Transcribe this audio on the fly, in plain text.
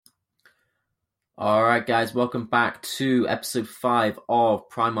Alright guys, welcome back to episode 5 of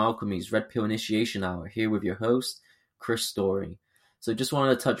Prime Alchemy's Red Pill Initiation Hour, here with your host, Chris Story. So just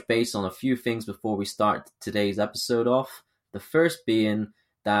wanted to touch base on a few things before we start today's episode off. The first being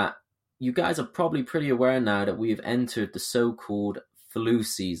that you guys are probably pretty aware now that we've entered the so-called flu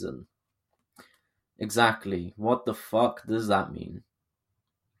season. Exactly, what the fuck does that mean?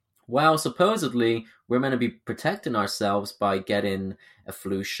 Well, supposedly, we're meant to be protecting ourselves by getting a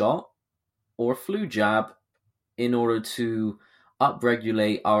flu shot or flu jab in order to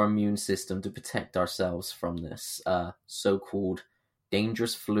upregulate our immune system to protect ourselves from this so-called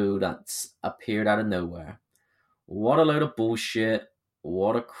dangerous flu that's appeared out of nowhere. What a load of bullshit.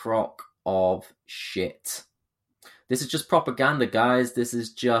 What a crock of shit. This is just propaganda, guys. This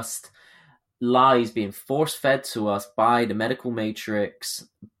is just lies being force-fed to us by the medical matrix,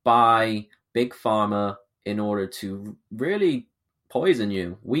 by Big Pharma, in order to really poison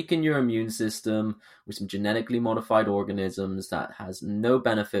you, weaken your immune system with some genetically modified organisms that has no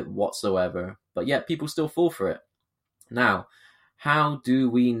benefit whatsoever, but yet people still fall for it. Now, how do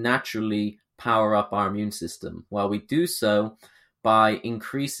we naturally power up our immune system? Well, we do so by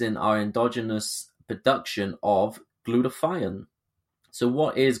increasing our endogenous production of glutathione. So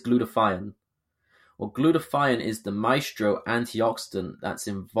what is glutathione? Well, glutathione is the maestro antioxidant that's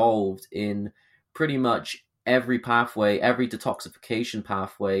involved in pretty much every pathway, every detoxification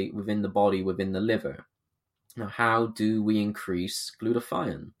pathway within the body, within the liver. Now, how do we increase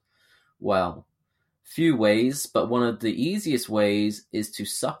glutathione? Well, few ways, but one of the easiest ways is to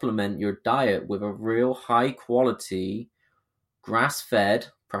supplement your diet with a real high quality, grass-fed,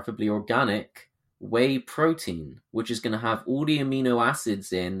 preferably organic, whey protein, which is going to have all the amino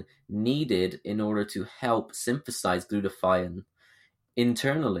acids needed in order to help synthesize glutathione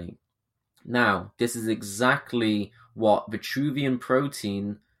internally. Now, this is exactly what Vitruvian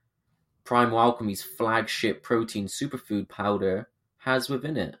Protein, Primal Alchemy's flagship protein superfood powder, has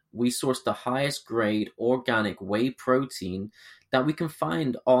within it. We source the highest grade organic whey protein that we can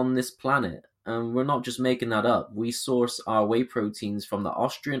find on this planet. And we're not just making that up. We source our whey proteins from the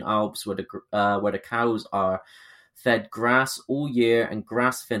Austrian Alps, where the cows are fed grass all year and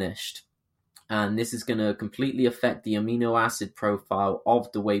grass finished. And this is going to completely affect the amino acid profile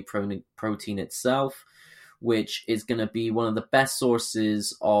of the whey protein itself, which is going to be one of the best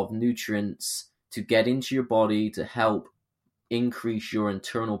sources of nutrients to get into your body to help increase your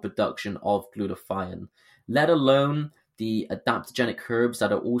internal production of glutathione, let alone the adaptogenic herbs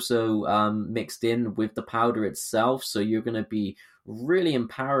that are also mixed in with the powder itself. So you're going to be really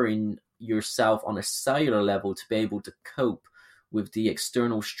empowering yourself on a cellular level to be able to cope with the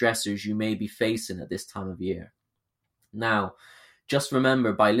external stressors you may be facing at this time of year. Now, just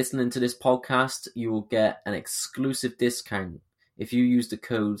remember, by listening to this podcast, you will get an exclusive discount. If you use the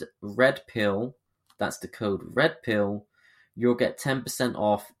code REDPILL, that's the code REDPILL, you'll get 10%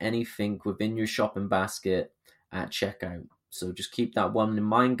 off anything within your shopping basket at checkout. So just keep that one in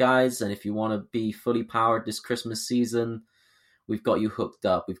mind, guys. And if you want to be fully powered this Christmas season, we've got you hooked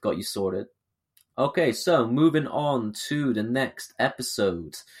up. We've got you sorted. Okay, so moving on to the next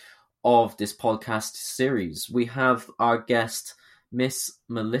episode of this podcast series, we have our guest, Miss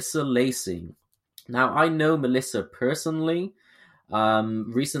Melissa Lacey. Now, I know Melissa personally.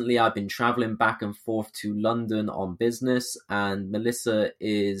 Recently, I've been traveling back and forth to London on business, and Melissa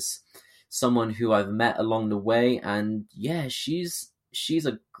is someone who I've met along the way, and yeah, she's just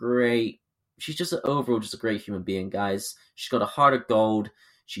a great human being, guys. She's got a heart of gold.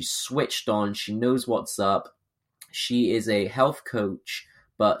 She's switched on. She knows what's up. She is a health coach,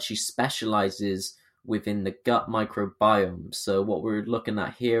 but she specializes within the gut microbiome. So what we're looking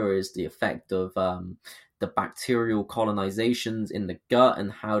at here is the effect of the bacterial colonizations in the gut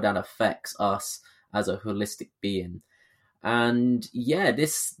and how that affects us as a holistic being. And yeah,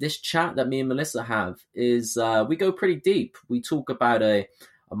 this chat that me and Melissa have is, we go pretty deep. We talk about a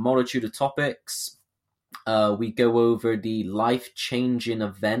multitude of topics. We go over the life-changing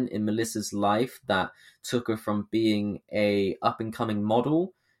event in Melissa's life that took her from being a up-and-coming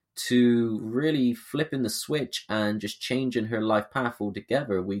model to really flipping the switch and just changing her life path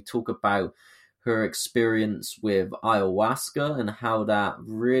altogether. We talk about her experience with ayahuasca and how that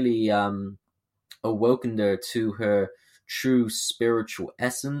really awoken her to her true spiritual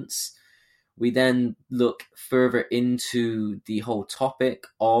essence. We then look further into the whole topic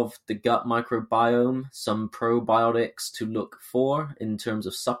of the gut microbiome, some probiotics to look for in terms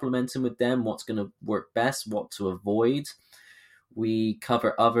of supplementing with them, what's going to work best, what to avoid. We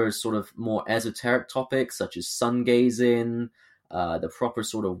cover other sort of more esoteric topics such as sun gazing, the proper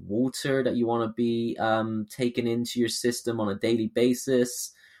sort of water that you want to be taking into your system on a daily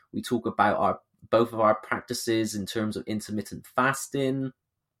basis. We talk about our both of our practices in terms of intermittent fasting.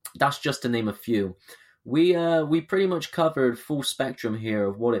 That's just to name a few. We pretty much covered full spectrum here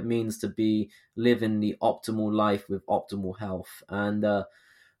of what it means to be living the optimal life with optimal health, and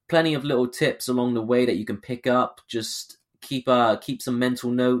plenty of little tips along the way that you can pick up. Just keep some mental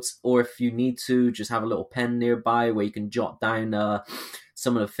notes, or if you need to, just have a little pen nearby where you can jot down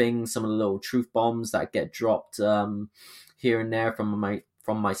some of the things, some of the little truth bombs that get dropped here and there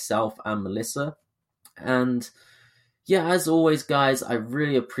from myself and Melissa. And yeah, as always, guys, I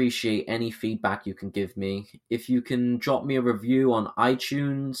really appreciate any feedback you can give me. If you can drop me a review on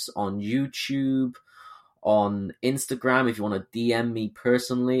iTunes, on YouTube, on Instagram, if you want to DM me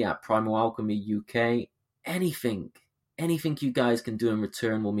personally at Primal Alchemy UK, anything you guys can do in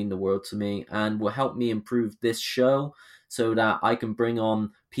return will mean the world to me and will help me improve this show so that I can bring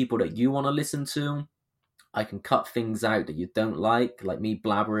on people that you want to listen to. I can cut things out that you don't like me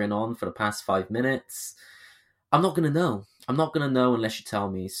blabbering on for the past 5 minutes. I'm not going to know. I'm not going to know unless you tell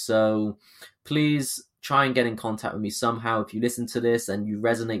me. So please try and get in contact with me somehow. If you listen to this and you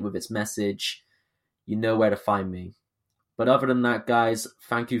resonate with its message, you know where to find me. But other than that, guys,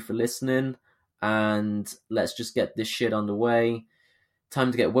 thank you for listening. And let's just get this shit underway.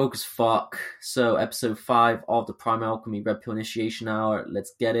 Time to get woke as fuck. So episode 5 of the Primal Alchemy Red Pill Initiation Hour.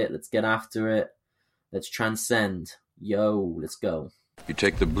 Let's get it. Let's get after it. Let's transcend. Yo, let's go. You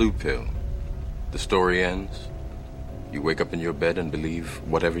take the blue pill. The story ends. You wake up in your bed and believe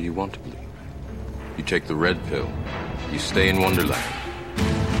whatever you want to believe. You take the red pill. You stay in Wonderland.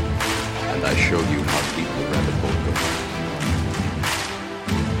 And I show you how deep the rabbit hole goes.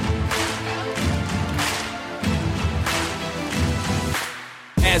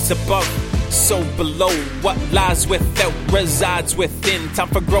 As above, so below. What lies without resides within. Time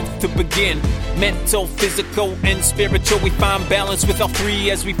for growth to begin. Mental, physical, and spiritual. We find balance with all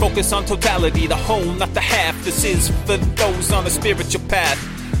three as we focus on totality. The whole, not the half. This is for those on a spiritual path.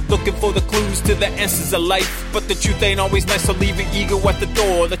 Looking for the clues to the answers of life. But the truth ain't always nice, so leave your ego at the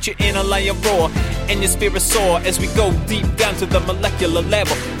door. Let your inner lion roar and your spirit soar as we go deep down to the molecular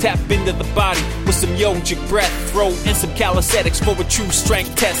level. Tap into the body with some yogic breath. Throw in some calisthenics for a true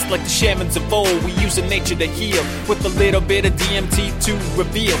strength test. Like the shamans of old, we use nature to heal with a little bit of DMT to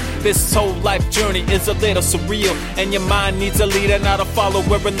reveal. This whole life journey is a little surreal, and your mind needs a leader, not a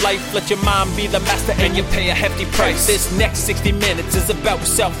follower in life. Let your mind be the master and you pay a hefty price. This next 60 minutes is about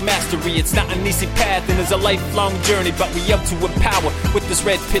self-mastery. It's not an easy path and it's a lifelong journey, but we up to empower with this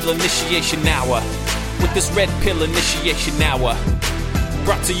red pill initiation hour. With this red pill initiation hour,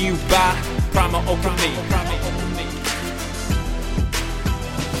 brought to you by Primal Alchemy.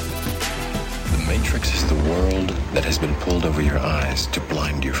 The Matrix is the world that has been pulled over your eyes to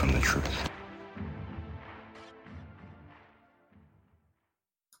blind you from the truth.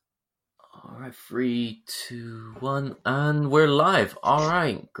 Alright, 3, 2, 1, and we're live.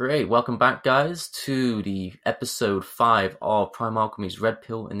 Alright, great. Welcome back, guys, to the episode 5 of Primal Alchemy's Red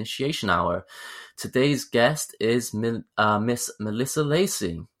Pill Initiation Hour. Today's guest is Miss Melissa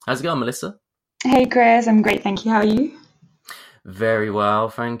Lacey. How's it going, Melissa? Hey, Chris. I'm great, thank you. How are you? Very well,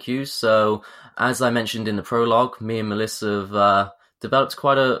 thank you. So, as I mentioned in the prologue, me and Melissa have developed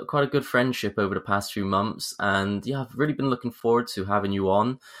quite a good friendship over the past few months, and yeah, I've really been looking forward to having you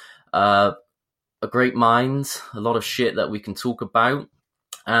on. A great mind, a lot of shit that we can talk about,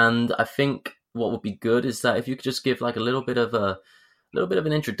 and I think what would be good is that if you could just give like a little bit of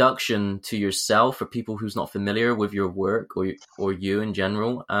an introduction to yourself for people who's not familiar with your work or you in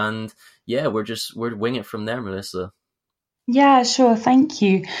general, and yeah, we're wing it from there, Melissa. Yeah, sure. Thank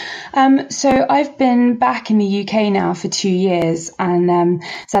you. So I've been back in the UK now for 2 years and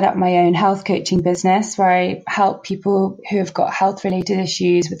set up my own health coaching business where I help people who have got health related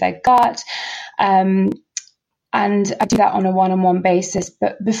issues with their gut. And I do that on a one-on-one basis.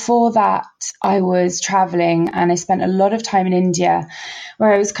 But before that, I was traveling and I spent a lot of time in India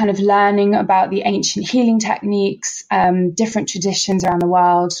where I was kind of learning about the ancient healing techniques, different traditions around the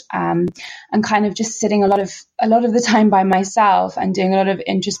world, and kind of just sitting a lot of the time by myself and doing a lot of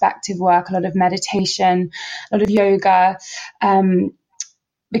introspective work, a lot of meditation, a lot of yoga.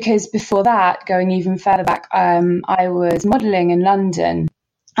 Because before that, going even further back, I was modeling in London,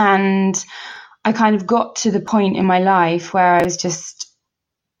 and I kind of got to the point in my life where I was just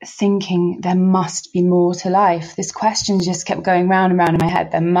thinking there must be more to life. This question just kept going round and round in my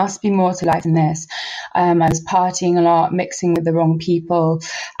head. There must be more to life than this. I was partying a lot, mixing with the wrong people,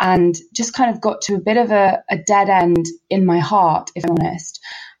 and just kind of got to a bit of a dead end in my heart, if I'm honest.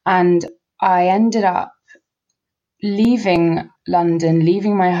 And I ended up leaving London,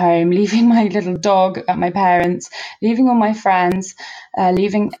 leaving my home, leaving my little dog at my parents', leaving all my friends,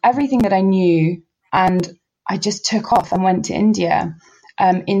 leaving everything that I knew And I just took off and went to India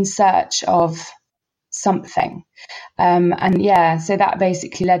in search of something. So that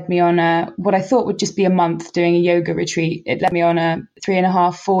basically led me on what I thought would just be a month doing a yoga retreat. It led me on a 3.5,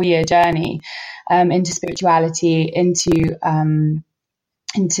 4-year journey into spirituality, into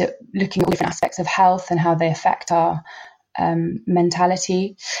looking at all different aspects of health and how they affect our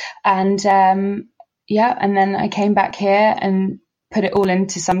mentality. And then I came back here and put it all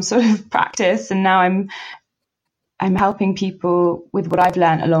into some sort of practice. And now I'm helping people with what I've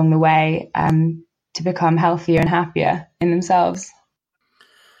learned along the way to become healthier and happier in themselves.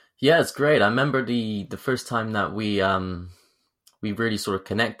 Yeah, it's great. I remember the first time that we really sort of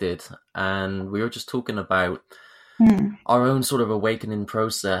connected, and we were just talking about our own sort of awakening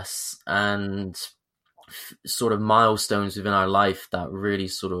process and sort of milestones within our life that really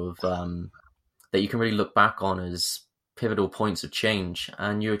sort of that you can really look back on as pivotal points of change.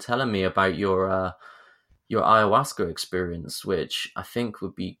 And you were telling me about your ayahuasca experience, which I think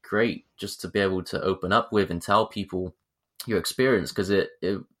would be great just to be able to open up with and tell people your experience, because it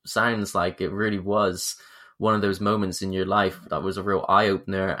sounds like it really was one of those moments in your life that was a real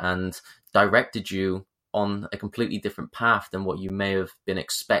eye-opener and directed you on a completely different path than what you may have been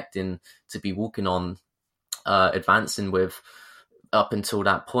expecting to be walking on, advancing with up until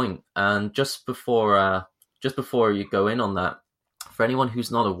that point. And just before you go in on that, for anyone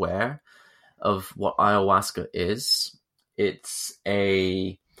who's not aware of what ayahuasca is, it's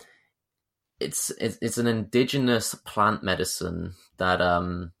an indigenous plant medicine that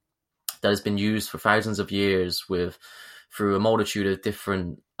has been used for thousands of years through a multitude of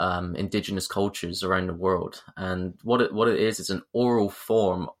different indigenous cultures around the world. And what it is, it's an oral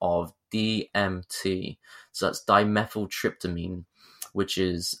form of DMT. So that's dimethyltryptamine, which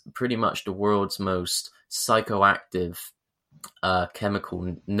is pretty much the world's most psychoactive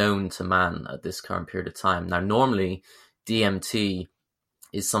chemical known to man at this current period of time. Now, normally DMT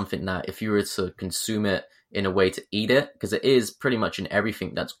is something that if you were to consume it in a way to eat it, because it is pretty much in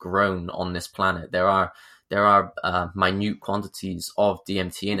everything that's grown on this planet, there are minute quantities of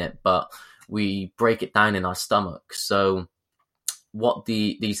DMT in it, but we break it down in our stomach. So what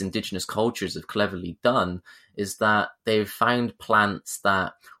these indigenous cultures have cleverly done is that they've found plants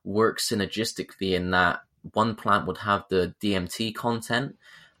that work synergistically, in that one plant would have the DMT content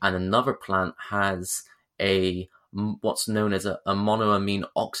and another plant has what's known as a monoamine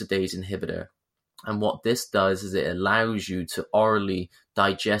oxidase inhibitor. And what this does is it allows you to orally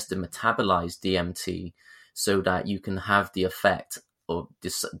digest and metabolize DMT so that you can have the effect of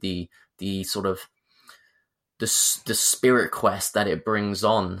the sort of the spirit quest that it brings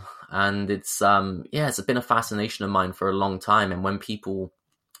on. And it's been a fascination of mine for a long time. And when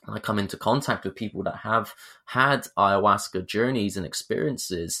I come into contact with people that have had ayahuasca journeys and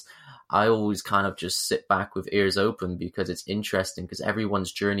experiences, I always kind of just sit back with ears open, because it's interesting, because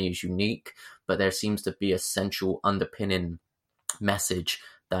everyone's journey is unique, but there seems to be a central underpinning message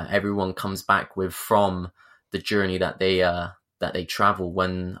that everyone comes back with from the journey that they travel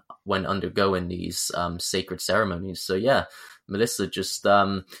when undergoing these sacred ceremonies. So yeah, Melissa, just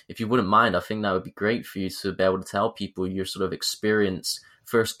if you wouldn't mind, I think that would be great for you to be able to tell people your sort of experience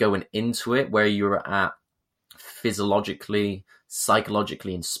first going into it, where you were at physiologically,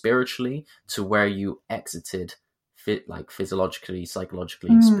 psychologically, and spiritually, to where you exited physiologically, psychologically,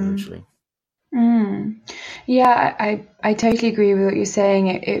 and spiritually. Yeah, I totally agree with what you're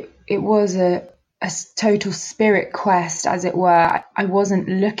saying. It was a total spirit quest, as it were. I wasn't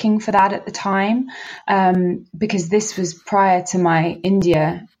looking for that at the time, because this was prior to my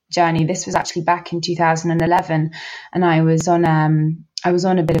India journey. This was actually back in 2011, and I was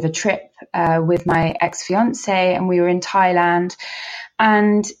on a bit of a trip with my ex-fiance, and we were in Thailand,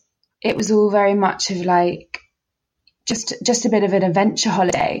 and it was all very much of like just a bit of an adventure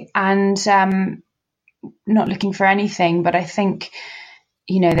holiday, and not looking for anything. But I think,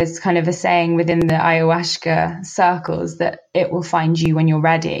 there's kind of a saying within the ayahuasca circles that it will find you when you're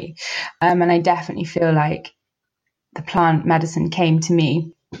ready. And I definitely feel like the plant medicine came to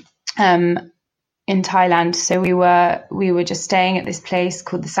me in Thailand. So we were just staying at this place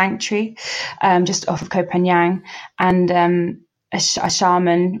called the Sanctuary, just off of Koh Phangan, and a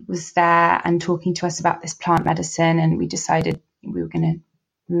shaman was there and talking to us about this plant medicine, and we decided we were going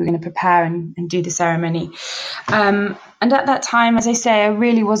to prepare and do the ceremony. And at that time, as I say, I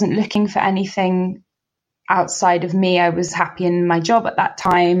really wasn't looking for anything outside of me. I was happy in my job at that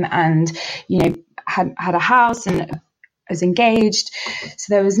time, and had a house and was engaged,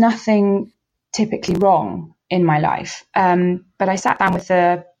 so there was nothing typically wrong in my life. But I sat down with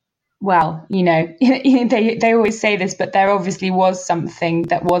well, they always say this, but there obviously was something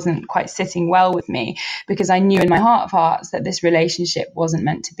that wasn't quite sitting well with me, because I knew in my heart of hearts that this relationship wasn't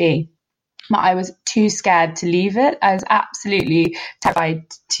meant to be. But I was too scared to leave it. I was absolutely terrified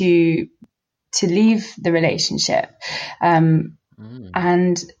to leave the relationship.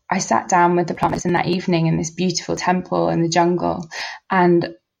 And I sat down with the plant medicine that evening in this beautiful temple in the jungle,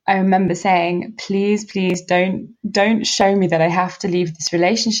 and I remember saying, please don't show me that I have to leave this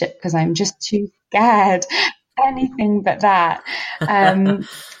relationship, because I'm just too scared. Anything but that. And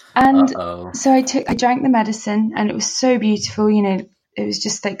so I drank the medicine, and it was so beautiful. It was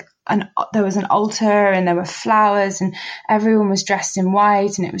just like there was an altar, and there were flowers, and everyone was dressed in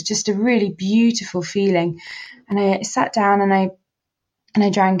white, and it was just a really beautiful feeling. And I sat down and I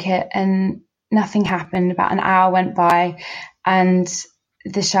drank it, and nothing happened. About an hour went by, and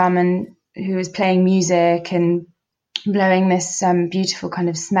the shaman, who was playing music and blowing this beautiful kind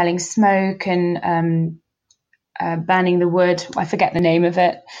of smelling smoke and burning the wood, I forget the name of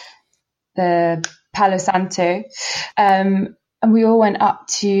it, the Palo Santo, and we all went up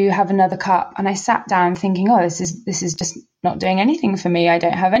to have another cup, and I sat down thinking, oh, this is just not doing anything for me. I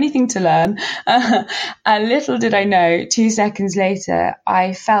don't have anything to learn. And little did I know, 2 seconds later,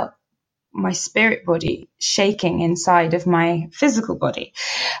 I felt my spirit body shaking inside of my physical body,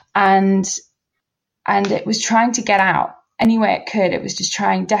 and it was trying to get out any way it could. It was just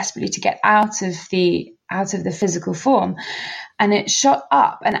trying desperately to get out of the physical form, and it shot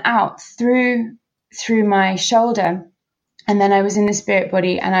up and out through my shoulder, and then I was in the spirit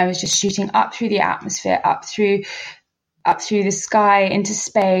body, and I was just shooting up through the atmosphere, up through the sky, into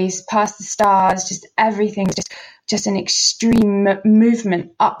space, past the stars, just everything, just an extreme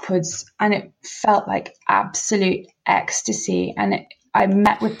movement upwards, and it felt like absolute ecstasy. And I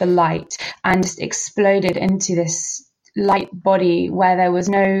met with the light and just exploded into this light body where there was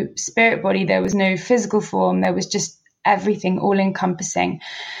no spirit body, there was no physical form, there was just everything, all encompassing,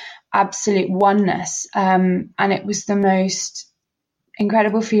 absolute oneness. And it was the most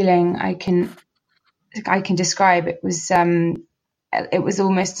incredible feeling I can describe. It was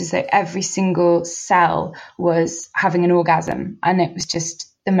almost as though every single cell was having an orgasm, and it was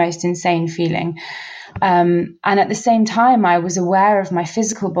just the most insane feeling. And at the same time, I was aware of my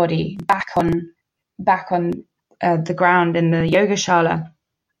physical body back on the ground in the yogashala,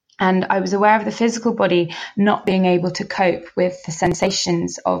 and I was aware of the physical body not being able to cope with the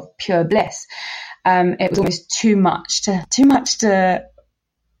sensations of pure bliss. It was almost too much to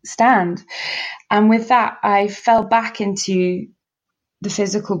stand, and with that, I fell back into the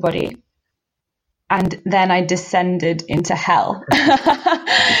physical body, and then I descended into hell.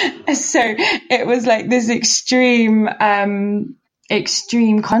 So it was like this extreme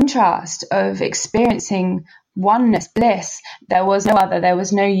contrast of experiencing oneness, bliss. There was no other. There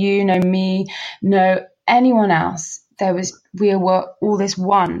was no you, no me, no anyone else. We were all this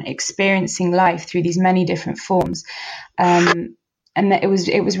one, experiencing life through these many different forms. And it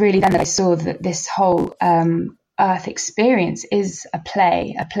was really then that I saw that this whole Earth experience is a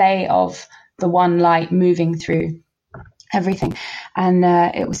play of the one light moving through everything. And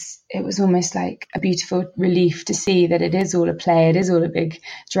it was almost like a beautiful relief to see that it is all a play, it is all a big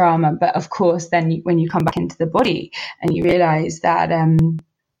drama. But of course, then when you come back into the body and you realize that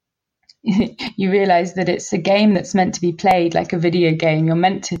it's a game that's meant to be played like a video game. You're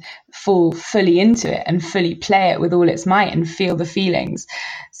meant to fall fully into it and fully play it with all its might and feel the feelings.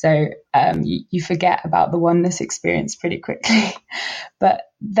 So you forget about the oneness experience pretty quickly. But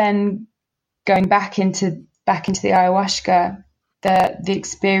then going back into the ayahuasca, the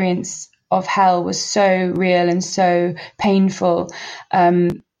experience of hell was so real and so painful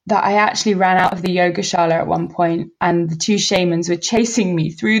that I actually ran out of the yogashala at one point, and the 2 shamans were chasing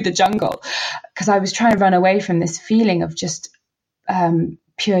me through the jungle because I was trying to run away from this feeling of just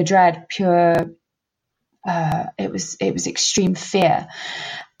pure dread, it was extreme fear.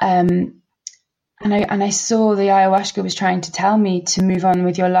 And I saw the ayahuasca was trying to tell me to move on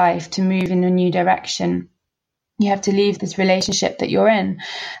with your life, to move in a new direction. You have to leave this relationship that you're in.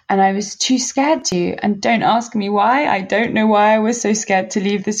 And I was too scared to. And don't ask me why. I don't know why I was so scared to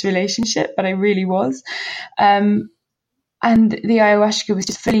leave this relationship, but I really was. And the ayahuasca was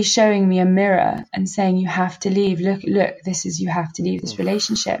just fully showing me a mirror and saying, you have to leave. Look, you have to leave this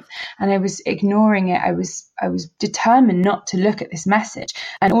relationship. And I was ignoring it. I was determined not to look at this message.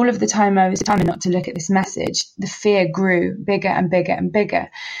 And all of the time I was determined not to look at this message, the fear grew bigger and bigger and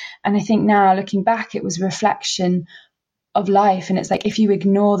bigger. And I think now looking back, it was a reflection of life. And it's like, if you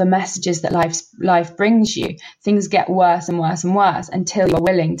ignore the messages that life brings you, things get worse and worse and worse until you're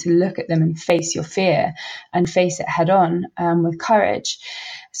willing to look at them and face your fear and face it head on with courage.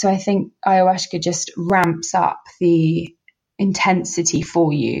 So I think ayahuasca just ramps up the intensity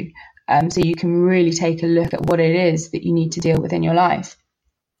for you. So you can really take a look at what it is that you need to deal with in your life.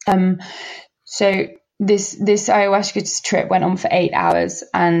 So this ayahuasca trip went on for 8 hours,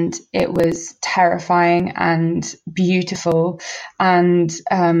 and it was terrifying and beautiful, and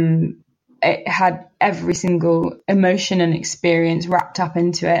it had every single emotion and experience wrapped up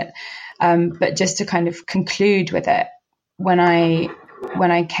into it. But just to kind of conclude with it, when I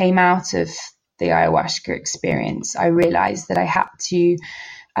came out of the ayahuasca experience, I realized that I had to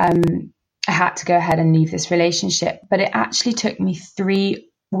go ahead and leave this relationship. But it actually took me 3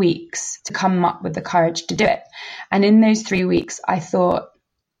 weeks to come up with the courage to do it. And in those 3 weeks, I thought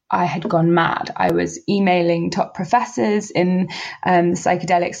I had gone mad. I was emailing top professors in the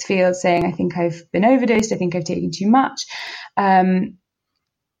psychedelics field saying, I think I've been overdosed. I think I've taken too much. I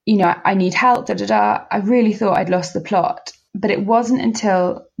need help, I really thought I'd lost the plot. But it wasn't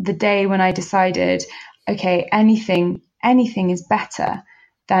until the day when I decided, okay, anything is better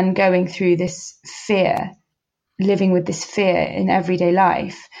than going through this fear, living with this fear in everyday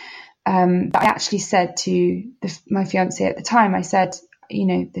life. That I actually said to my fiance at the time, I said,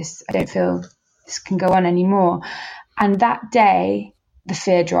 I don't feel this can go on anymore. And that day, the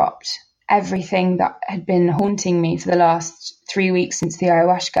fear dropped. Everything that had been haunting me for the last 3 weeks since the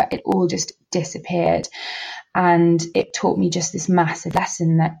ayahuasca, it all just disappeared. And it taught me just this massive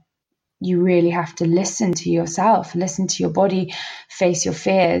lesson that you really have to listen to yourself, listen to your body, face your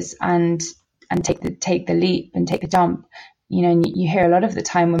fears, and take the leap and take the jump. And you hear a lot of the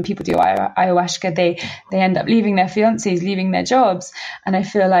time when people do ayahuasca, they end up leaving their fiancés, leaving their jobs. And I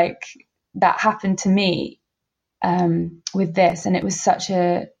feel like that happened to me with this. And it was such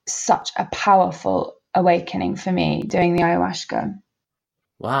a powerful awakening for me doing the ayahuasca.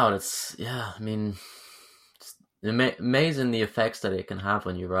 Wow, it's amazing the effects that it can have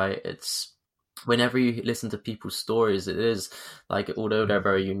on you, right? It's whenever you listen to people's stories, it is like, although they're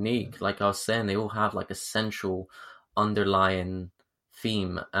very unique, like I was saying, they all have like a central underlying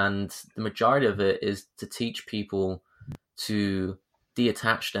theme, and the majority of it is to teach people to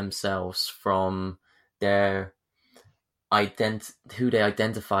detach themselves from their who they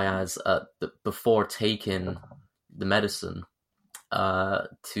identify as before taking the medicine,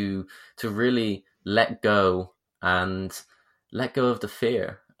 to really let go of the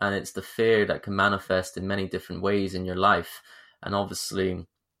fear. And it's the fear that can manifest in many different ways in your life. And obviously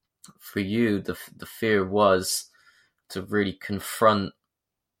for you, the fear was to really confront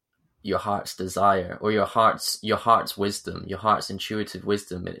your heart's desire, or your heart's wisdom, your heart's intuitive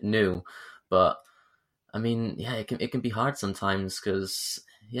wisdom. It knew, but it can be hard sometimes, because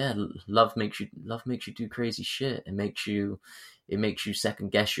love makes you do crazy shit. It makes you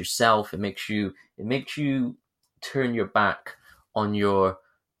second guess yourself. It makes you turn your back on your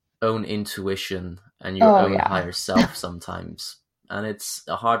own intuition and your own higher self sometimes. And it's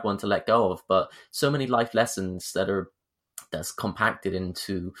a hard one to let go of, but so many life lessons that's compacted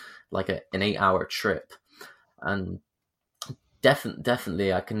into like an 8-hour trip. And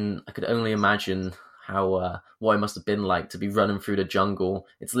definitely I could only imagine how what it must have been like to be running through the jungle.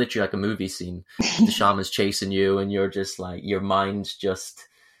 It's literally like a movie scene. The shaman's chasing you, and you're just like, your mind's just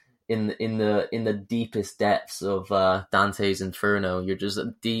in the deepest depths of Dante's Inferno. You're just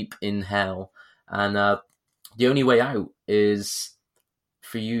deep in hell, and the only way out is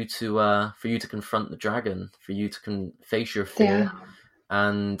for you to confront the dragon, for you to face your fear,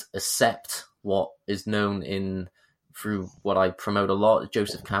 and accept what is known through what I promote a lot,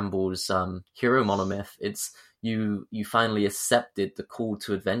 Joseph Campbell's hero monomyth. It's you finally accepted the call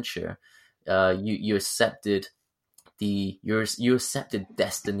to adventure. You accepted you accepted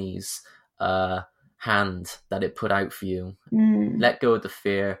destiny's hand that it put out for you. Let go of the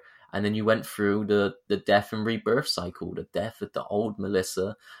fear, and then you went through the death and rebirth cycle, the death of the old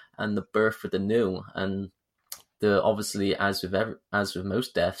Melissa and the birth of the new. And obviously, as with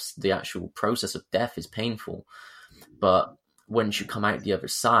most deaths, the actual process of death is painful. But once you come out the other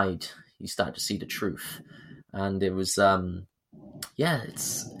side, you start to see the truth. And it was,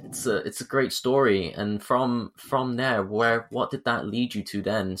 it's a great story. And from there, what did that lead you to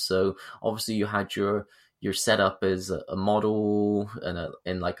then? So obviously you had your setup as a model in a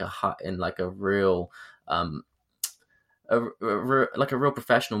real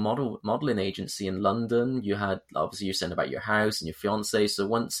professional modeling agency in London. You had, obviously, you're saying about your house and your fiance. So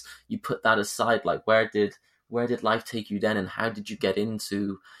once you put that aside, like where did life take you then, and how did you get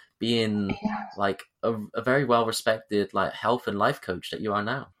into being like a very well respected like health and life coach that you are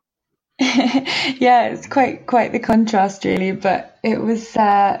now? It's quite the contrast, really. But it was so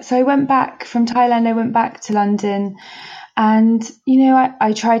I went back from Thailand. I went back to London, And,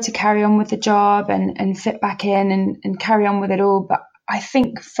 I tried to carry on with the job and fit back in and carry on with it all. But I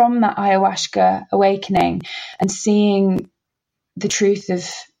think from that ayahuasca awakening and seeing the truth of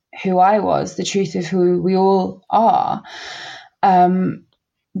who I was, the truth of who we all are,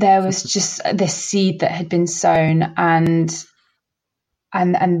 there was just this seed that had been sown, and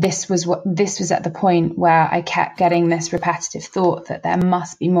this was at the point where I kept getting this repetitive thought that there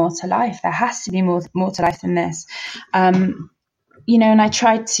must be more to life. There has to be more to life than this. And I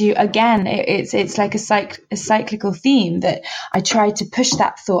tried to, again, it's like a cyclical theme that I tried to push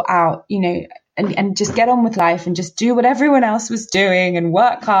that thought out, and just get on with life and just do what everyone else was doing and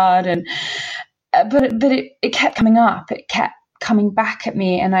work hard. And but it kept coming up. It kept coming back at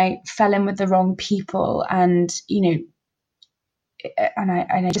me, and I fell in with the wrong people, and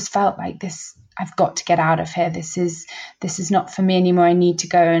I just felt like this. I've got to get out of here. This is not for me anymore. I need to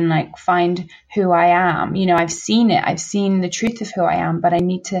go and find who I am. I've seen it. I've seen the truth of who I am, but I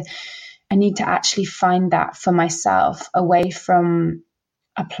need to actually find that for myself, away from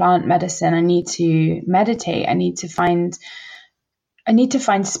a plant medicine. I need to meditate. I need to find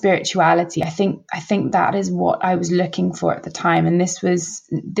spirituality. I think that is what I was looking for at the time. And this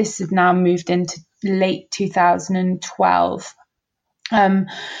has now moved into late 2012.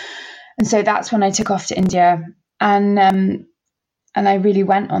 And so that's when I took off to India, and I really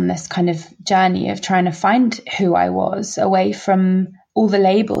went on this kind of journey of trying to find who I was, away from all the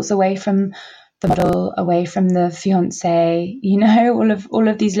labels, away from the model, away from the fiance, all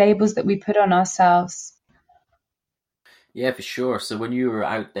of these labels that we put on ourselves. Yeah, for sure. So when you were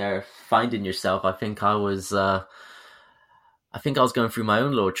out there finding yourself, I think I was going through my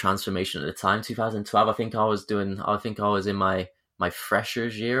own little transformation at the time, 2012. I think I was in my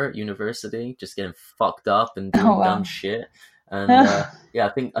freshers year at university, just getting fucked up and doing dumb shit. And I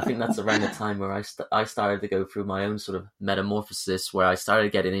think that's around the time where I started to go through my own sort of metamorphosis, where I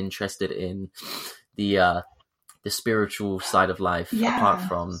started getting interested in the spiritual side of life, apart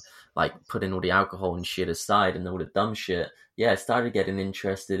from putting all the alcohol and shit aside and all the dumb shit. I started getting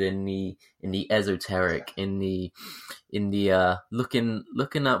interested in the esoteric, in the looking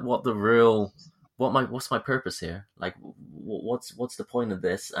at what the real, what's my purpose here? What's the point of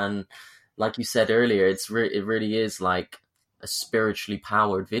this? And like you said earlier, it really is like a spiritually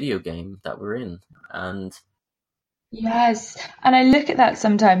powered video game that we're in. And yes, and I look at that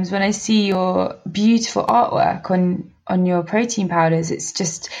sometimes when I see your beautiful artwork on your protein powders. It's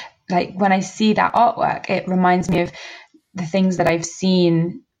just like, when I see that artwork, it reminds me of the things that I've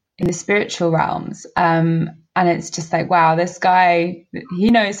seen in the spiritual realms. And it's just like, wow, this guy,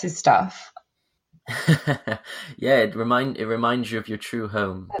 he knows his stuff. It reminds you of your true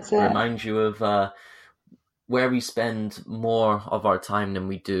home. It reminds you of where we spend more of our time than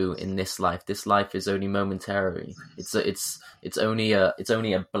we do in this life. This life is only momentary. It's only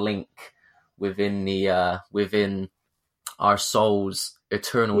a blink within our soul's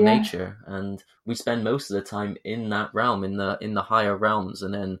eternal nature, and we spend most of the time in that realm, in the higher realms,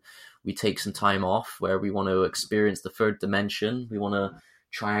 and then we take some time off where we want to experience the third dimension. We want to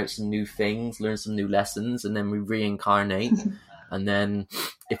try out some new things, learn some new lessons, and then we reincarnate. And then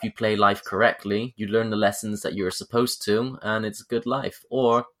if you play life correctly, you learn the lessons that you're supposed to, and it's a good life.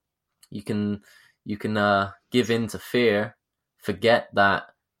 Or you can give in to fear, forget that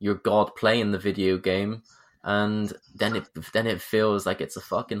you're God playing the video game, and then it feels like it's a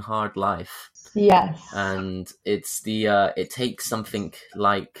fucking hard life. Yes. And it's it takes something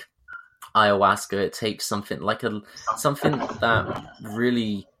like ayahuasca. It takes something like something that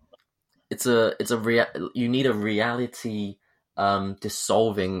really, you need a reality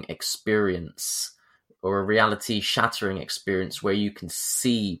dissolving experience, or a reality shattering experience where you can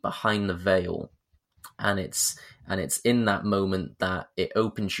see behind the veil, and it's in that moment that it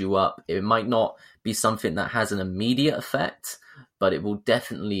opens you up. It might not be something that has an immediate effect, but it will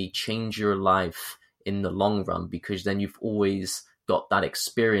definitely change your life in the long run, because then you've always got that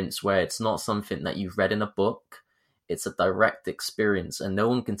experience where it's not something that you've read in a book. It's a direct experience, and no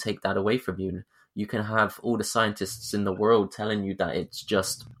one can take that away from you. You can have all the scientists in the world telling you that it's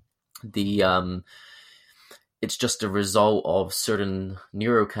just it's just a result of certain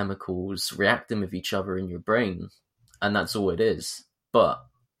neurochemicals reacting with each other in your brain, and that's all it is. But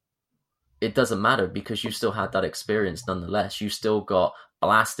it doesn't matter, because you still had that experience nonetheless. You still got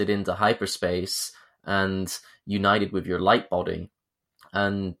blasted into hyperspace and united with your light body.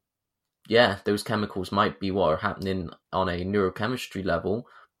 And those chemicals might be what are happening on a neurochemistry level,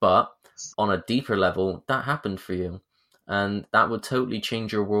 but on a deeper level, that happened for you. And that would totally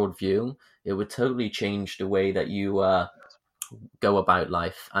change your worldview. It would totally change the way that you go about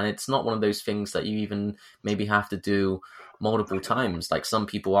life. And it's not one of those things that you even maybe have to do multiple times. Like some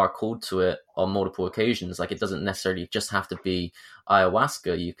people are called to it on multiple occasions. Like it doesn't necessarily just have to be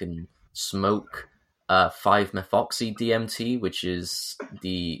ayahuasca. You can smoke 5-methoxy DMT, which is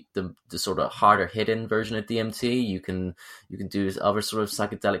the sort of harder hidden version of DMT. You can do other sort of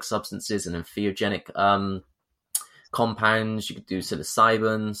psychedelic substances and entheogenic compounds. You could do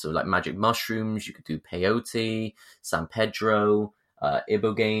psilocybin, so like magic mushrooms. You could do peyote, San Pedro,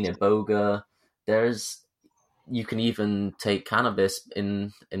 ibogaine, iboga. You can even take cannabis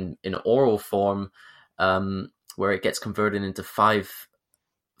in oral form, where it gets converted into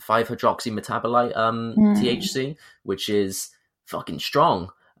 5-hydroxy metabolite THC, which is fucking strong,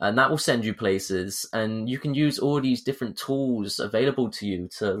 and that will send you places. And you can use all these different tools available to you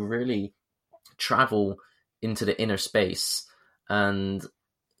to really travel into the inner space. And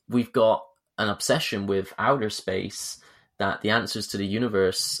we've got an obsession with outer space, that the answers to the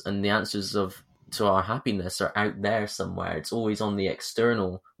universe and the answers to our happiness are out there somewhere. It's always on the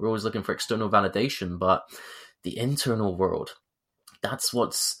external. We're always looking for external validation, but the internal world, that's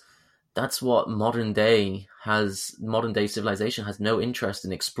what modern day civilization has no interest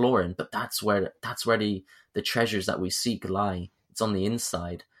in exploring. But that's where the treasures that we seek lie. It's on the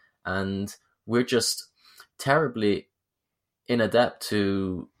inside, and we're just terribly inadept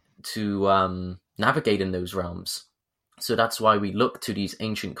to navigate in those realms. So that's why we look to these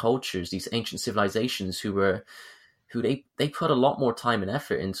ancient cultures, these ancient civilizations who they put a lot more time and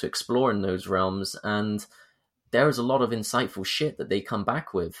effort into exploring those realms, and there is a lot of insightful shit that they come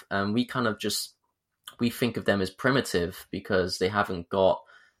back with. And we kind of we think of them as primitive because they haven't got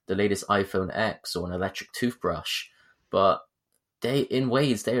the latest iPhone X or an electric toothbrush, but in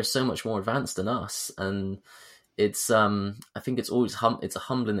ways they are so much more advanced than us. And it's I think it's always it's a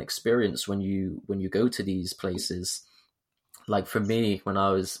humbling experience when you go to these places. Like for me, when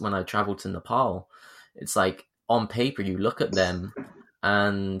I traveled to Nepal, it's like on paper you look at them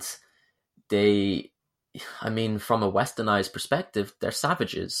and from a westernized perspective, they're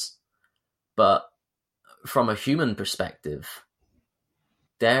savages. But from a human perspective,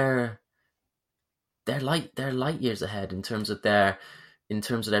 they're light years ahead in terms of their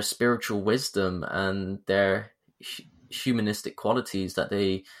spiritual wisdom and their humanistic qualities that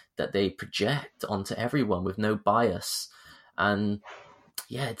they project onto everyone with no bias. And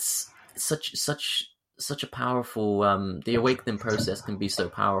yeah, it's such a powerful the awakening process can be so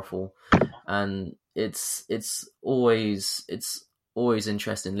powerful, and it's always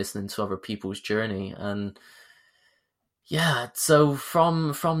interesting listening to other people's journey. And yeah, so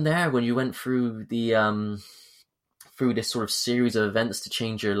from there, when you went through through this sort of series of events to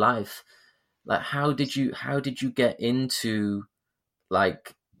change your life, like how did you get into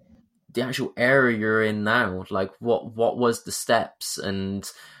like the actual area you're in now? Like what was the steps, and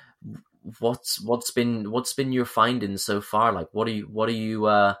what's been your findings so far? Like what's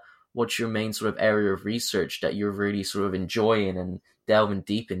your main sort of area of research that you're really sort of enjoying and delving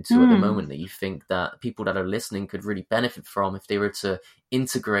deep into at the moment, that you think that people that are listening could really benefit from if they were to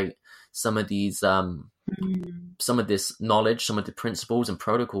integrate some of these some of this knowledge, some of the principles and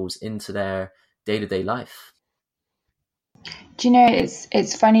protocols into their day-to-day life? Do you know,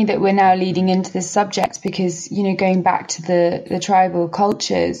 it's funny that we're now leading into this subject, because, you know, going back to the tribal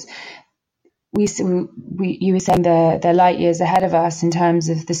cultures, you were saying they're light years ahead of us in terms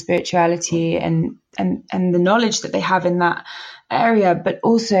of the spirituality and the knowledge that they have in that area, but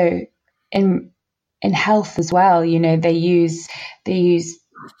also in health as well. You know, they use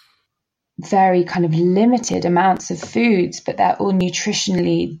very kind of limited amounts of foods, but they're all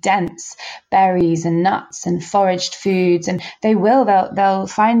nutritionally dense, berries and nuts and foraged foods. And they'll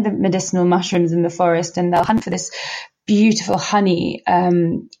find the medicinal mushrooms in the forest, and they'll hunt for this beautiful honey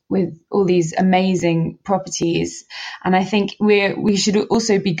with all these amazing properties. And I think we should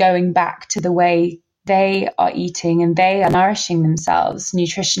also be going back to the way they are eating, and they are nourishing themselves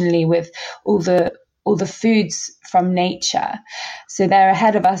nutritionally with all the foods from nature. So they're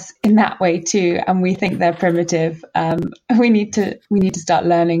ahead of us in that way too, and we think they're primitive. We need to start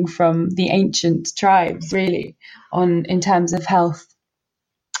learning from the ancient tribes, really, in terms of health.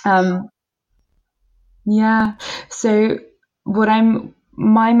 Yeah. So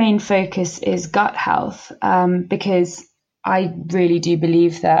my main focus is gut health, because I really do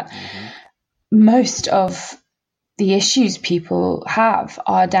believe that most of the issues people have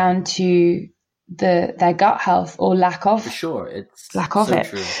are down to their gut health, or lack of. For sure, it's lack of so it.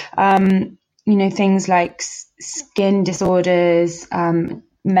 True. You know, things like skin disorders,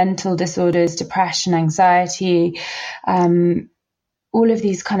 mental disorders, depression, anxiety, all of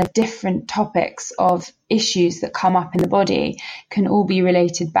these kind of different topics of issues that come up in the body can all be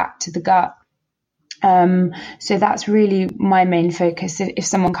related back to the gut. So that's really my main focus. If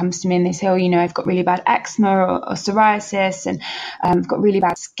someone comes to me and they say, oh, I've got really bad eczema or psoriasis, and I've got really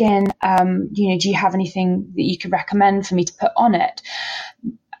bad skin, do you have anything that you could recommend for me to put on it?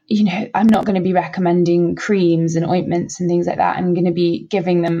 I'm not going to be recommending creams and ointments and things like that. I'm going to be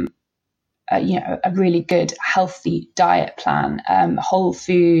giving them a really good healthy diet plan, whole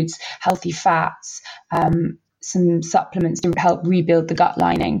foods, healthy fats, some supplements to help rebuild the gut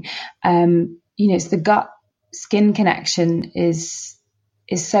lining. It's the gut skin connection is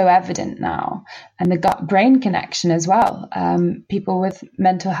so evident now, and the gut brain connection as well. People with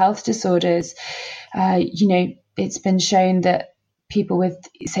mental health disorders, it's been shown that people with,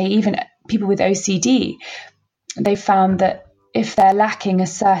 say, even people with OCD, they found that if they're lacking a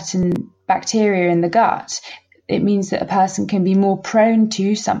certain bacteria in the gut, it means that a person can be more prone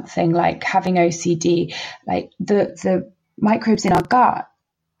to something like having OCD. Like the microbes in our gut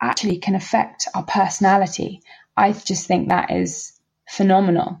actually can affect our personality. I just think that is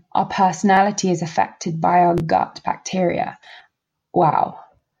phenomenal. Our personality is affected by our gut bacteria. Wow.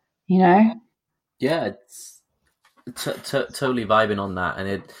 Yeah, it's totally vibing on that, and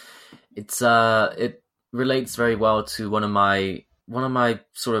it relates very well to one of my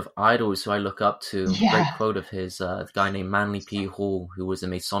sort of idols who I look up to. Yeah. Great quote of his, a guy named Manly P. Hall, who was a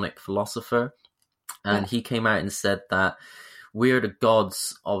Masonic philosopher, and he came out and said that we are the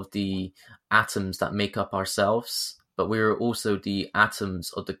gods of the atoms that make up ourselves, but we are also the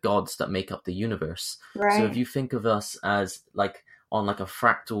atoms of the gods that make up the universe. Right. So if you think of us as like on like a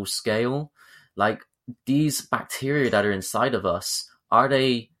fractal scale, like these bacteria that are inside of us,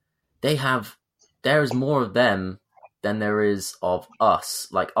 there's more of them than there is of us.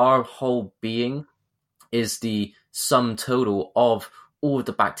 Like our whole being is the sum total of all of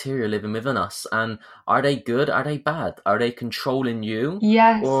the bacteria living within us. And are they good? Are they bad? Are they controlling you?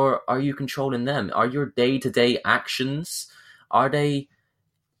 Yes. Or are you controlling them? Are your day-to-day actions, are they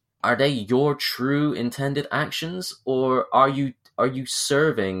your true intended actions? Or are you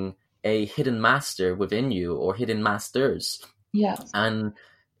serving a hidden master within you, or hidden masters? Yes. And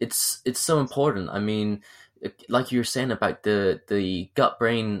it's so important. I mean, like you were saying about the gut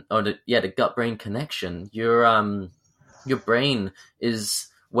brain, or the gut brain connection. Your brain is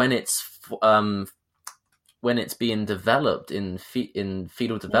when it's being developed in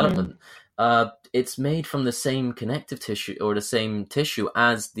fetal development, it's made from the same connective tissue, or the same tissue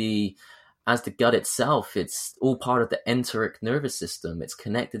as the gut itself. It's all part of the enteric nervous system. It's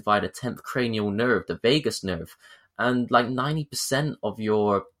connected via the 10th cranial nerve, the vagus nerve, and like 90% of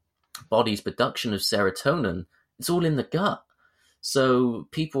your body's production of serotonin, it's all in the gut. So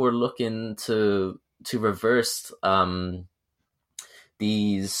people are looking to reverse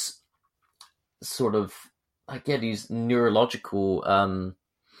these sort of, these neurological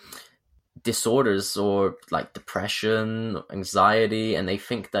disorders, or like depression, anxiety, and they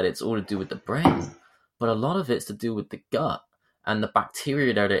think that it's all to do with the brain, but a lot of it's to do with the gut and the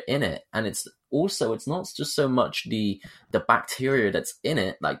bacteria that are in it. And it's not just so much the bacteria that's in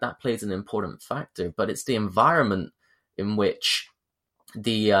it, like that plays an important factor, but it's the environment in which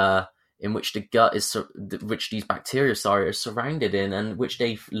the gut is, which these bacteria are surrounded in, and which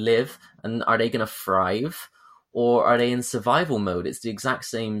they live. And are they going to thrive, or are they in survival mode? It's the exact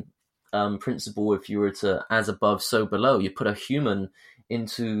same principle. If you were to, as above, so below, you put a human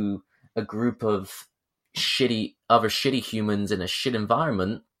into a group of other shitty humans in a shit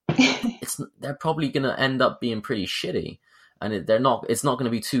environment, they're probably going to end up being pretty shitty. And it's not going to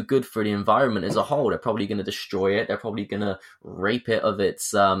be too good for the environment as a whole. They're probably going to destroy it. They're probably going to rape it of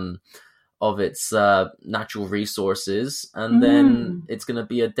its natural resources, and then it's going to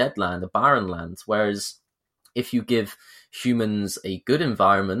be a dead land, a barren land. Whereas if you give humans a good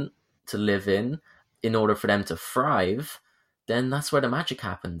environment to live in order for them to thrive, then that's where the magic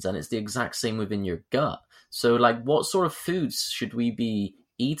happens. And it's the exact same within your gut. So like, what sort of foods should we be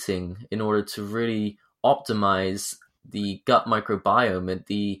eating in order to really optimize the gut microbiome and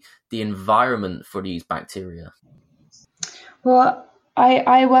the environment for these bacteria? Well,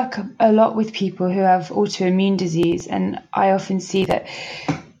 I work a lot with people who have autoimmune disease, and I often see that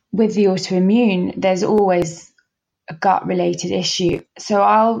with the autoimmune, there's always a gut-related issue. So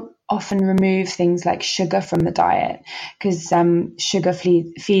I'll often remove things like sugar from the diet, because sugar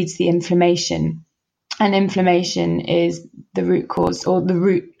feeds the inflammation, and inflammation is the root cause, or the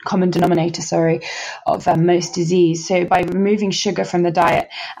root common denominator, of most disease. So by removing sugar from the diet,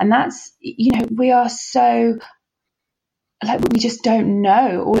 and that's, we are so, we just don't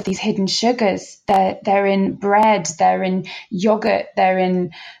know all of these hidden sugars. They're in bread, they're in yogurt, they're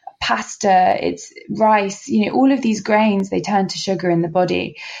in pasta, it's rice, all of these grains, they turn to sugar in the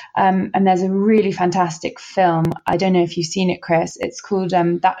body. And there's a really fantastic film. I don't know if you've seen it, Chris. It's called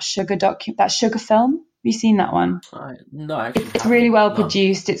That Sugar Film. Have you seen that one? No, actually. It's really well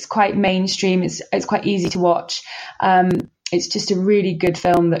produced. It's quite mainstream. It's quite easy to watch. It's just a really good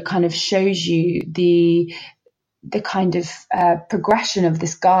film that kind of shows you the kind of progression of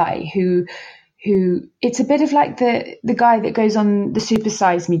this guy who it's a bit of like the guy that goes on the Super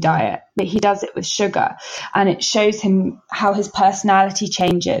Size Me diet, but he does it with sugar, and it shows him how his personality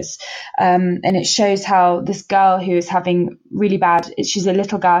changes. And it shows how this girl who is having really bad, she's a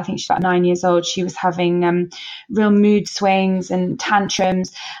little girl, I think she's about 9 years old. She was having real mood swings and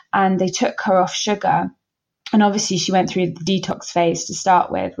tantrums, and they took her off sugar. And obviously she went through the detox phase to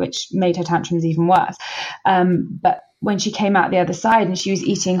start with, which made her tantrums even worse. But when she came out the other side and she was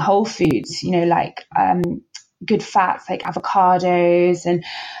eating whole foods, like good fats like avocados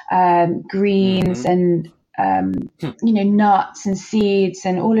and greens and, nuts and seeds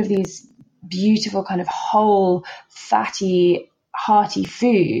and all of these beautiful kind of whole, fatty, hearty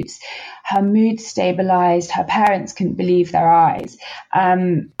foods, her mood stabilized. Her parents couldn't believe their eyes.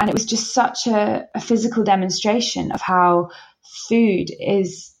 And it was just such a physical demonstration of how food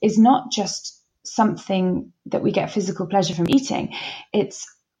is not just something that we get physical pleasure from eating. It's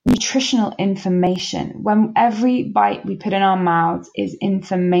nutritional information. When every bite we put in our mouths is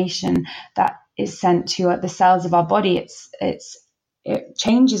information that is sent to the cells of our body. It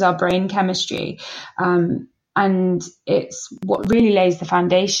changes our brain chemistry. And it's what really lays the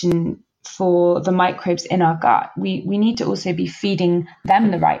foundation for the microbes in our gut. We need to also be feeding them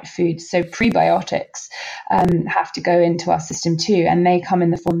the right food. So prebiotics have to go into our system too. And they come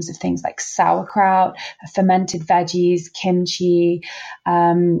in the forms of things like sauerkraut, fermented veggies, kimchi,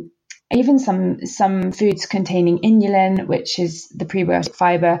 even some foods containing inulin, which is the prebiotic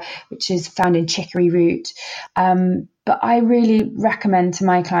fiber, which is found in chicory root. But I really recommend to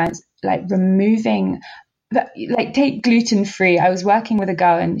my clients, removing, take gluten-free. I was working with a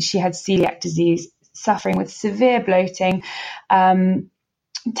girl and she had celiac disease, suffering with severe bloating,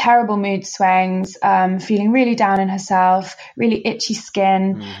 terrible mood swings, feeling really down in herself, really itchy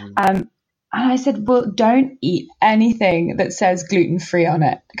skin. And I said, well, don't eat anything that says gluten-free on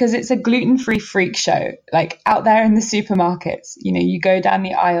it, because it's a gluten-free freak show. Out there in the supermarkets, you go down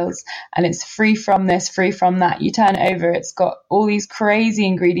the aisles and it's free from this, free from that. You turn it over, it's got all these crazy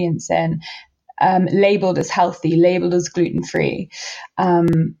ingredients in, labeled as healthy, labeled as gluten-free.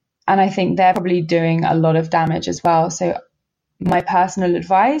 And I think they're probably doing a lot of damage as well. So my personal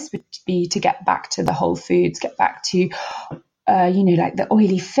advice would be to get back to the whole foods, get back to, the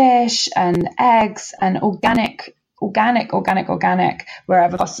oily fish and eggs and organic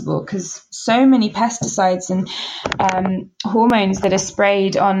wherever possible, because so many pesticides and hormones that are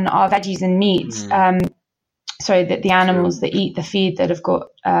sprayed on our veggies and meats, that the animals that eat the feed that have got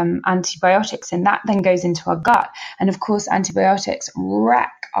antibiotics in, that then goes into our gut. And of course, antibiotics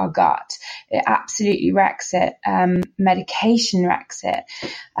wreck our gut. It absolutely wrecks it. Medication wrecks it.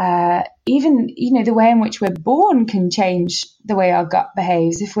 Even, the way in which we're born can change the way our gut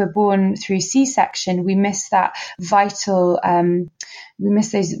behaves. If we're born through C-section, we miss that vital,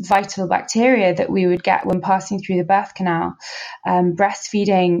 those vital bacteria that we would get when passing through the birth canal.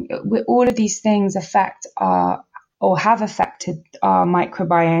 Breastfeeding, all of these things affect or have affected our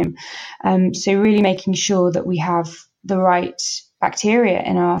microbiome. So really making sure that we have the right bacteria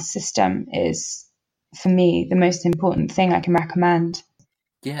in our system is, for me, the most important thing I can recommend.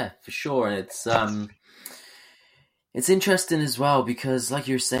 Yeah, for sure. And it's interesting as well, because like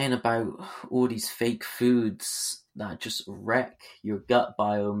you're saying about all these fake foods that just wreck your gut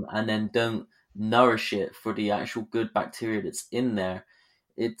biome and then don't nourish it for the actual good bacteria that's in there.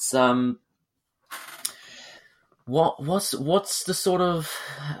 It's what's the sort of,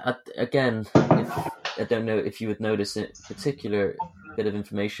 again, I don't know if you would notice a particular bit of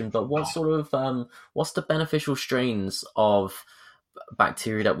information, but what's the beneficial strains of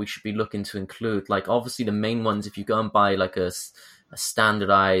bacteria that we should be looking to include? Obviously the main ones, if you go and buy a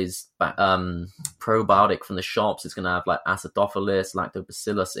standardized probiotic from the shops, it's going to have acidophilus,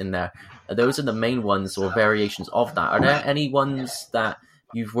 lactobacillus in there. Those are the main ones, or variations of that. Are there any ones that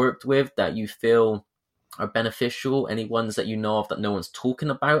you've worked with that you feel are beneficial? Any ones that you know of that no one's talking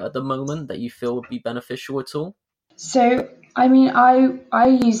about at the moment that you feel would be beneficial at all? So, I mean, I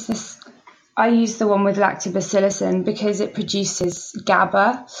use the one with lactobacillus in because it produces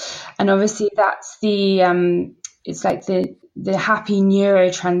GABA, and obviously that's it's like the happy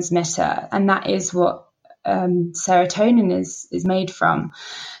neurotransmitter, and that is what serotonin is made from.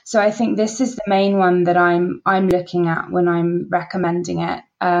 So I think this is the main one that I'm looking at when I'm recommending it.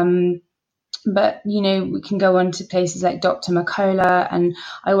 But, we can go on to places like Dr. McCullough, and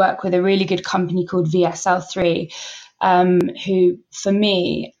I work with a really good company called VSL3, who, for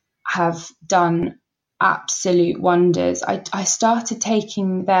me, have done absolute wonders. I started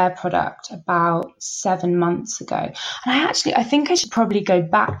taking their product about 7 months ago. And I think I should probably go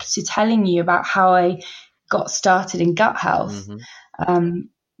back to telling you about how I got started in gut health.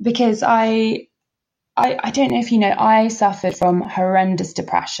 Because I don't know if you know, I suffered from horrendous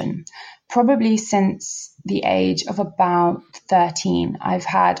depression. Probably since the age of about 13, I've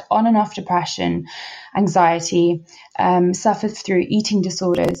had on and off depression, anxiety, suffered through eating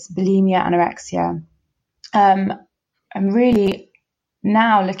disorders, bulimia, anorexia. And really,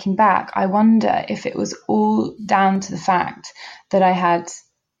 now looking back, I wonder if it was all down to the fact that I had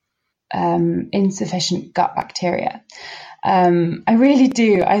insufficient gut bacteria. I really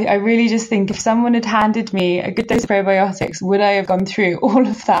do. I really just think if someone had handed me a good dose of probiotics, would I have gone through all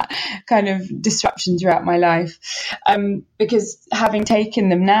of that kind of disruption throughout my life? Because having taken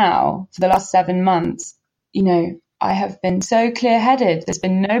them now for the last 7 months, I have been so clear-headed. There's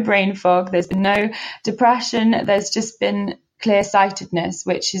been no brain fog. There's been no depression. There's just been clear-sightedness,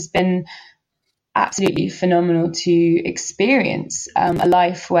 which has been absolutely phenomenal to experience, a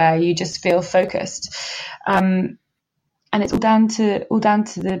life where you just feel focused. And it's all down to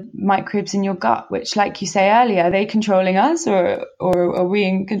the microbes in your gut, which, like you say earlier, are they controlling us, or are we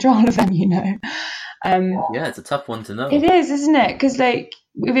in control of them? Yeah, it's a tough one to know. It is, isn't it? Because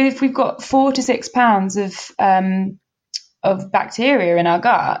if we've got 4 to 6 pounds of bacteria in our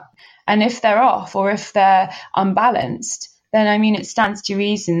gut, and if they're off or if they're unbalanced, then it stands to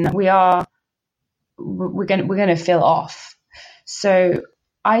reason that we're going to feel off. So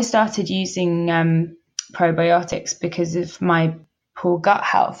I started using probiotics because of my poor gut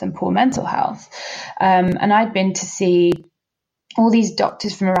health and poor mental health. And I'd been to see all these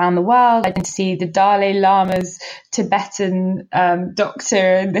doctors from around the world. I'd been to see the Dalai Lama's Tibetan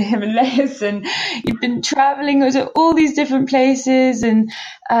doctor in the Himalayas, and you'd been traveling to all these different places. And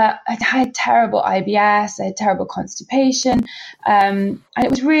I had terrible IBS, I had terrible constipation, and it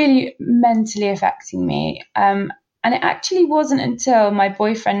was really mentally affecting me. And it actually wasn't until my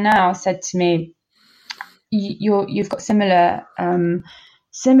boyfriend now said to me, you've got similar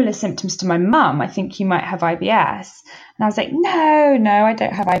symptoms to my mum. I think you might have IBS. And I was like, no, I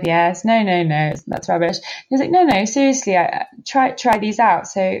don't have IBS. No, that's rubbish. He was like, no, seriously, I try these out.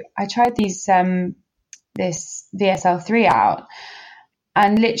 So I tried these this VSL3 out,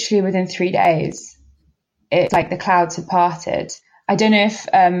 and literally within 3 days, it's like the clouds had parted. I don't know if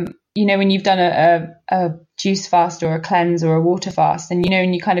when you've done a juice fast or a cleanse or a water fast, and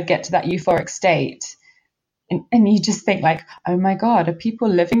and you kind of get to that euphoric state. And you just think like, oh my God, are people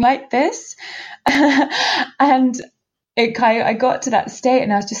living like this? And I got to that state,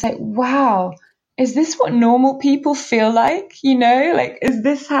 and I was just like, wow, is this what normal people feel like? Is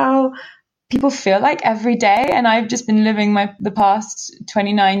this how people feel like every day? And I've just been living the past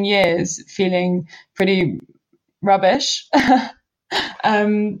 29 years feeling pretty rubbish.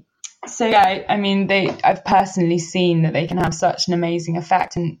 So yeah, I've personally seen that they can have such an amazing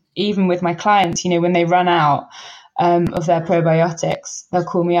effect. And even with my clients, when they run out of their probiotics, they'll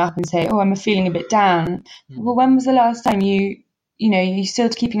call me up and say, oh, I'm feeling a bit down. Well, when was the last time you're still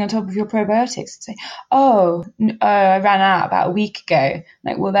keeping on top of your probiotics? And say, I ran out about a week ago.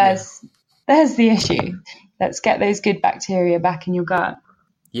 Like, well, there's the issue. Let's get those good bacteria back in your gut.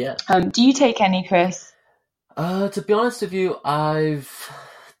 Yeah. Do you take any, Chris? To be honest with you, I've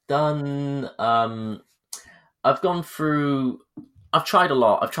tried a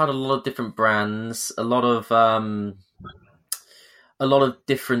lot. I've tried a lot of different brands, a lot of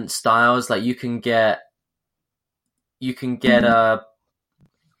different styles. Like you can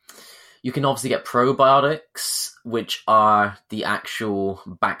obviously get probiotics, which are the actual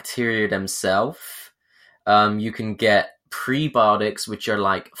bacteria themselves. You can get prebiotics, which are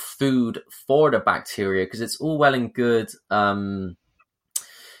like food for the bacteria, because it's all well and good.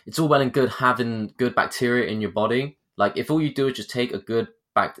 It's all well and good having good bacteria in your body. Like if all you do is just take a good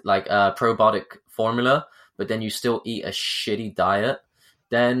probiotic formula, but then you still eat a shitty diet,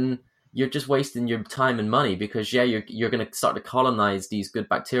 then you're just wasting your time and money, because you're going to start to colonize these good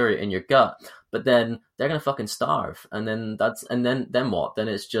bacteria in your gut, but then they're going to fucking starve. And then then what? Then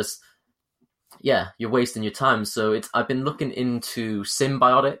it's just, you're wasting your time. So I've been looking into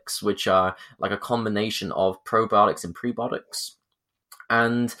symbiotics, which are like a combination of probiotics and prebiotics.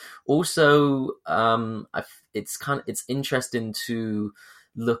 And also, it's interesting to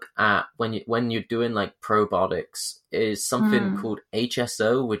look at when you're doing like probiotics is something called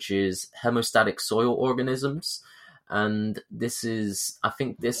HSO, which is hemostatic soil organisms. And I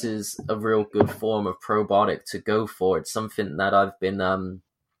think this is a real good form of probiotic to go for. It's something that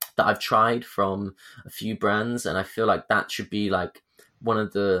I've tried from a few brands, and I feel like that should be like one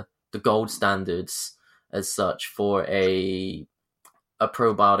of the gold standards as such for a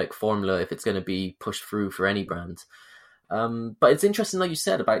probiotic formula if it's going to be pushed through for any brand. But it's interesting, like you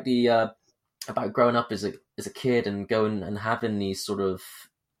said, about the about growing up as a kid and going and having these sort of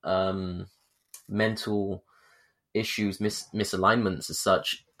mental issues, misalignments as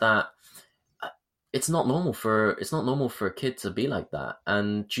such, that it's not normal for a kid to be like that,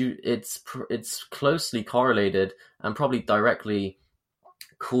 and it's closely correlated and probably directly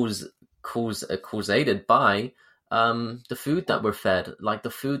causated by the food that we're fed. Like the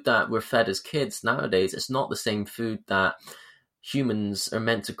food that we're fed as kids nowadays, it's not the same food that humans are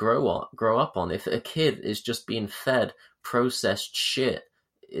meant to grow up on. If a kid is just being fed processed shit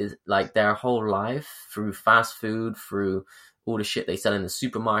is like their whole life through fast food, through all the shit they sell in the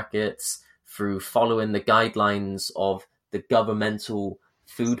supermarkets, through following the guidelines of the governmental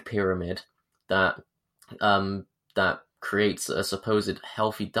food pyramid that creates a supposed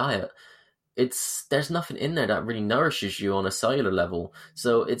healthy diet, there's nothing in there that really nourishes you on a cellular level.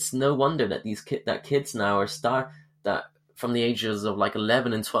 So it's no wonder that kids now are that from the ages of like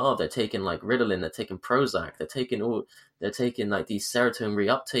 11 and 12, they're taking like Ritalin, they're taking Prozac, they're taking like these serotonin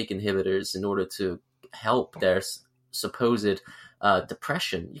reuptake inhibitors in order to help their supposed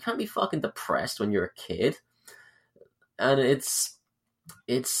depression. You can't be fucking depressed when you're a kid. And it's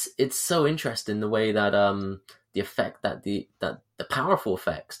so interesting the way that the effect that the powerful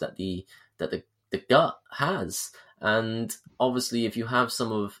effects that the gut has. And obviously if you have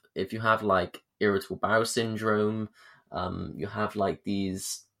like irritable bowel syndrome, you have like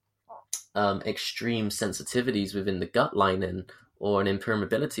these extreme sensitivities within the gut lining or an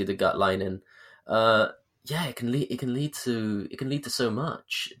impermeability of the gut lining, it can lead to so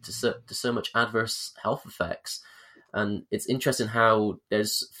much adverse health effects. And it's interesting how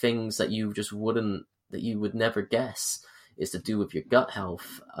there's things that you would never guess is to do with your gut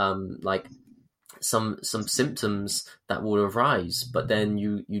health, like some symptoms that will arise, but then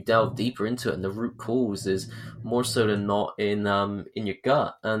you delve deeper into it, and the root cause is more so than not in your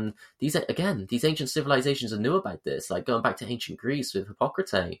gut. And these ancient civilizations knew about this, like going back to ancient Greece with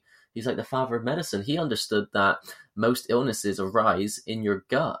Hippocrates. He's like the father of medicine. He understood that most illnesses arise in your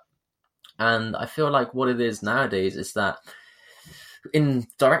gut. And I feel like what it is nowadays is that, in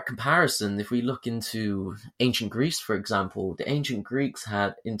direct comparison, if we look into ancient Greece, for example, the ancient Greeks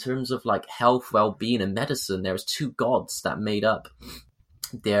had, in terms of like health, well-being, and medicine, there was two gods that made up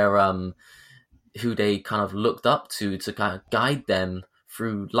their who they kind of looked up to kind of guide them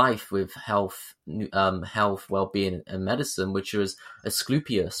through life with health, well-being, and medicine, which was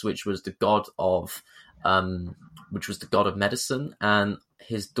Asclepius, which was the god of medicine, and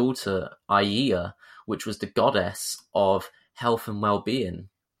his daughter Aia, which was the goddess of health and well-being.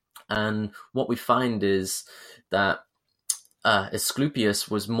 And what we find is that Asclepius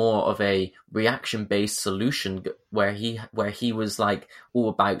was more of a reaction-based solution, where he was like all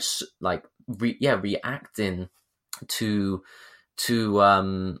about like reacting to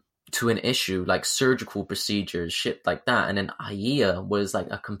an issue, like surgical procedures, shit like that. And then Aia was like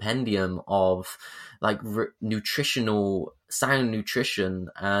a compendium of like sound nutrition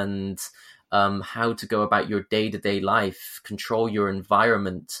and how to go about your day-to-day life, control your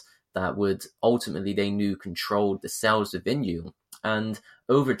environment that would ultimately, they knew, control the cells within you. And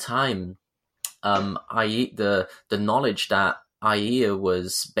over time, the knowledge that Aia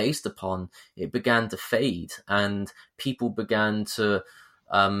was based upon, it began to fade, and people began to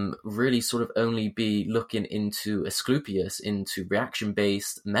really sort of only be looking into Asclepius, into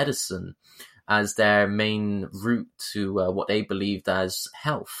reaction-based medicine, as their main route to what they believed as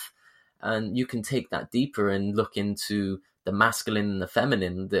health. And you can take that deeper and look into the masculine and the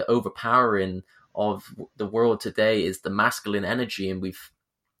feminine. The overpowering of the world today is the masculine energy, and we've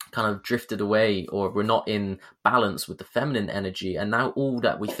kind of drifted away, or we're not in balance with the feminine energy. And now all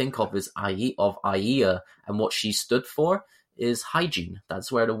that we think of is Aia, and what she stood for is hygiene.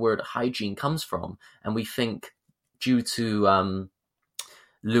 That's where the word hygiene comes from. And we think, due to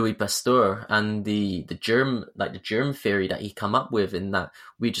Louis Pasteur and the germ theory that he come up with, in that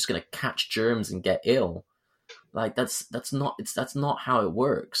we're just going to catch germs and get ill. Like that's not how it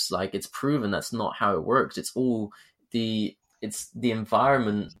works. Like, it's proven that's not how it works. It's the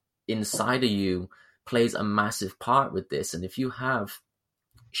environment inside of you plays a massive part with this. And if you have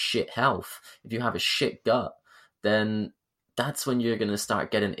shit health, if you have a shit gut, then that's when you're going to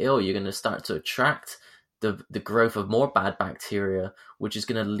start getting ill. You're going to start to attract the growth of more bad bacteria, which is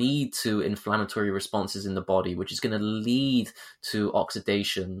going to lead to inflammatory responses in the body, which is going to lead to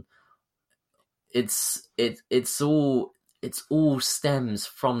oxidation. It's all stems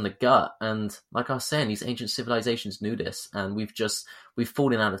from the gut. And like I was saying, these ancient civilizations knew this, and we've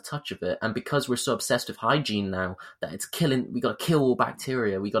fallen out of touch of it. And because we're so obsessed with hygiene now, that it's killing, we got to kill all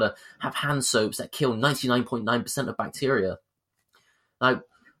bacteria. We got to have hand soaps that kill 99.9% of bacteria. Like,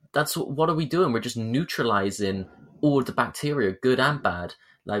 what are we doing? We're just neutralizing all the bacteria, good and bad.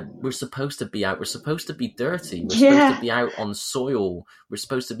 Like, we're supposed to be out. We're supposed to be dirty. We're supposed to be out on soil. We're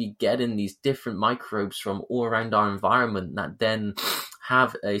supposed to be getting these different microbes from all around our environment that then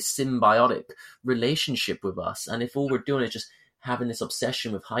have a symbiotic relationship with us. And if all we're doing is just having this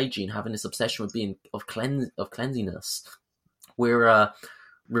obsession with hygiene, having this obsession with being of cleanliness, we're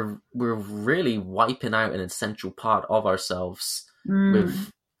really wiping out an essential part of ourselves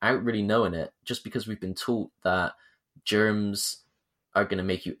without really knowing it, just because we've been taught that germs are going to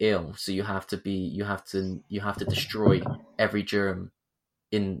make you ill, so you have to destroy every germ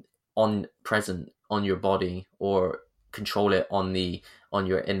present on your body, or control it on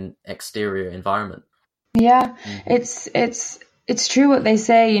your exterior environment. Yeah, it's true what they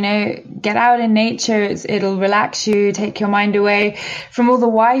say, you know, get out in nature, it'll relax you, take your mind away from all the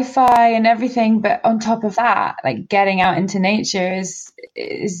Wi-Fi and everything. But on top of that, like, getting out into nature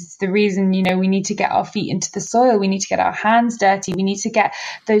is the reason, you know, we need to get our feet into the soil. We need to get our hands dirty. We need to get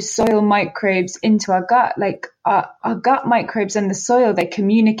those soil microbes into our gut. Like, our gut microbes and the soil, they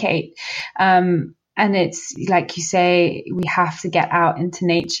communicate. And it's like you say, we have to get out into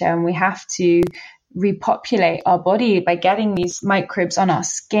nature, and we have to repopulate our body by getting these microbes on our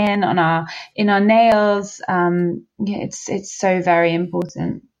skin, in our nails. It's so very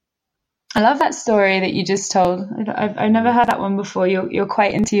important. I love that story that you just told. I've never heard that one before. You're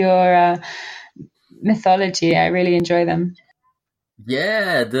quite into your mythology. I really enjoy them.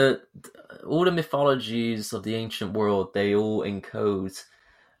 Yeah, all the mythologies of the ancient world, they all encode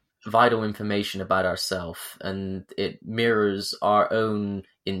vital information about ourselves, and it mirrors our own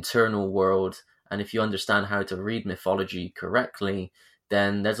internal world. And if you understand how to read mythology correctly,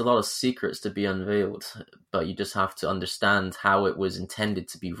 then there's a lot of secrets to be unveiled, but you just have to understand how it was intended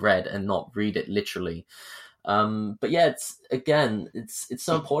to be read and not read it literally. But yeah, it's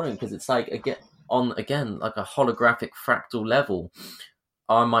so important, because it's like, like a holographic fractal level.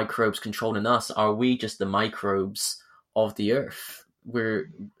 Are microbes controlling us? Are we just the microbes of the earth? We're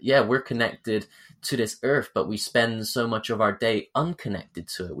connected to this earth, but we spend so much of our day unconnected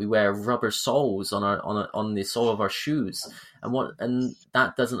to it. We wear rubber soles on the sole of our shoes, and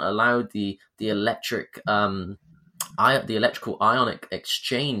that doesn't allow the electrical ionic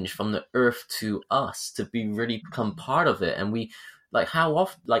exchange from the earth to us to really become part of it. And we, like, how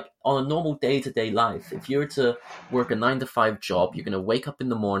often, like, on a normal day-to-day life, if you were to work a 9-to-5 job, you're going to wake up in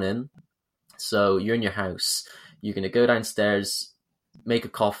the morning, so you're in your house, you're going to go downstairs, make a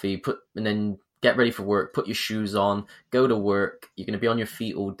coffee, and then get ready for work, put your shoes on, go to work. You're going to be on your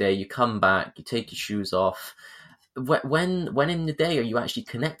feet all day. You come back, you take your shoes off. When in the day are you actually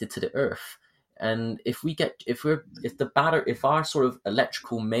connected to the earth? And if our sort of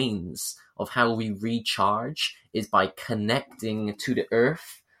electrical mains of how we recharge is by connecting to the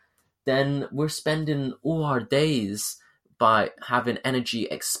earth, then we're spending all our days by having energy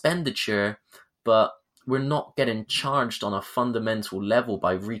expenditure, but we're not getting charged on a fundamental level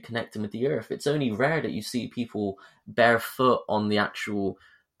by reconnecting with the earth. It's only rare that you see people barefoot on the actual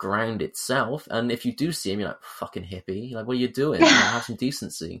ground itself. And if you do see them, you're like, fucking hippie. Like, what are you doing? Have some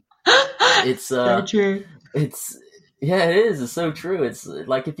decency. It's so true. It is. It's so true. It's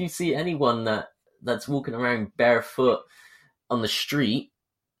like, if you see anyone that's walking around barefoot on the street,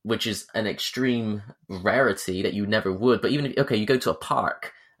 which is an extreme rarity that you never would, but even if, you go to a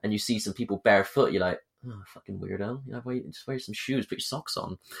park and you see some people barefoot, you're like, oh, fucking weirdo. You know, just wear some shoes, put your socks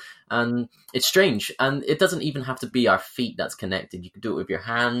on. And it's strange. And it doesn't even have to be our feet that's connected. You can do it with your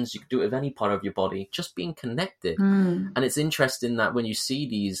hands. You can do it with any part of your body, just being connected. And it's interesting that when you see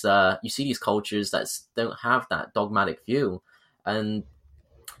these cultures that don't have that dogmatic view, and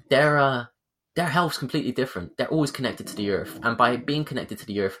their health's completely different. They're always connected to the earth. And by being connected to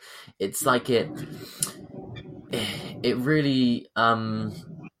the earth, it's like it really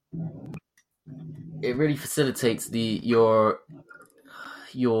facilitates your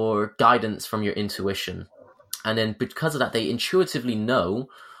guidance from your intuition. And then because of that, they intuitively know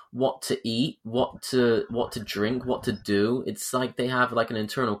what to eat, what to drink, what to do. It's like they have like an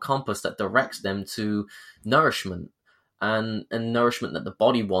internal compass that directs them to nourishment. and nourishment that the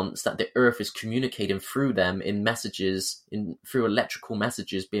body wants, that the earth is communicating through them in messages, through electrical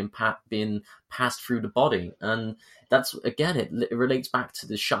messages being passed through the body. And that's, again, it relates back to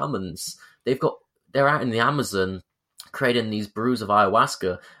the shamans. They're out in the Amazon creating these brews of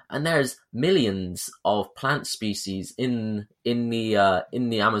ayahuasca, and there's millions of plant species in the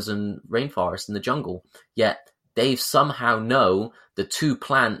Amazon rainforest, in the jungle. Yet they somehow know the two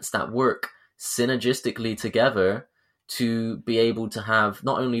plants that work synergistically together to be able to have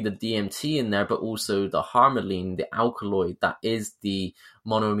not only the DMT in there, but also the harmaline, the alkaloid that is the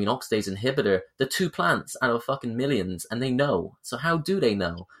monoamine oxidase inhibitor. The two plants out of fucking millions, and they know. So how do they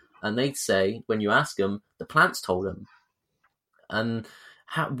know? And they'd say, when you ask them, the plants told them. And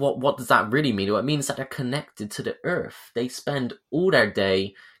what does that really mean? Well, it means that they're connected to the earth. They spend all their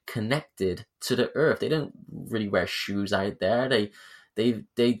day connected to the earth. They don't really wear shoes out there.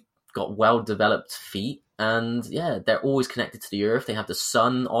 They got well-developed feet. And yeah, they're always connected to the earth. They have the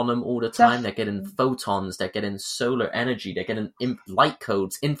sun on them all the time. They're getting photons. They're getting solar energy. They're getting light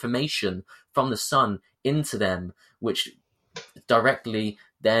codes, information from the sun into them, which directly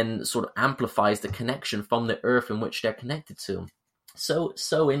then sort of amplifies the connection from the earth in which they're connected to.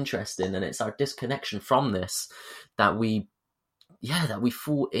 So interesting. And it's our disconnection from this that we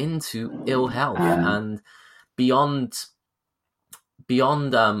fall into ill health. And beyond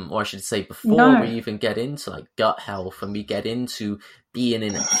or I should say before we even get into like gut health, and we get into being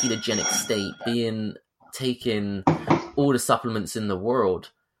in a ketogenic state, taking all the supplements in the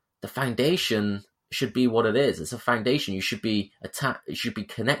world, the foundation should be what it is. It's a foundation. You should be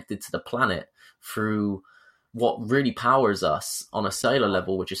connected to the planet through what really powers us on a cellular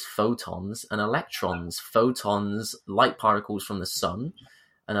level, which is photons and electrons. Photons, light particles from the sun,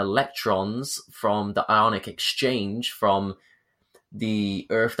 and electrons from the ionic exchange from the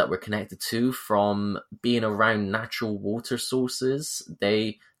earth that we're connected to, from being around natural water sources.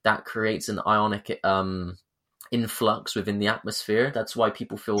 That creates an ionic influx within the atmosphere. That's why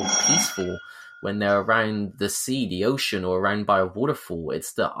people feel peaceful when they're around the sea, the ocean, or around by a waterfall.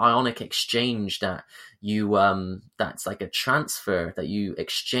 It's the ionic exchange that that's like a transfer that you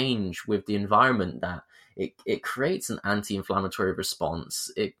exchange with the environment, that it creates an anti-inflammatory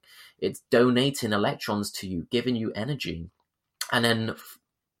response. It's donating electrons to you, giving you energy. And then,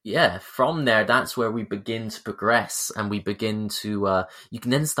 from there, that's where we begin to progress, and we begin to, you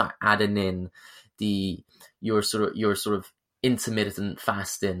can then start adding in your sort of intermittent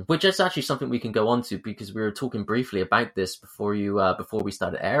fasting, which is actually something we can go on to, because we were talking briefly about this before we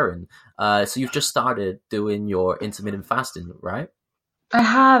started airing. So you've just started doing your intermittent fasting, right? I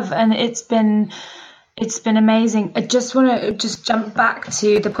have, and it's been amazing. I just want to jump back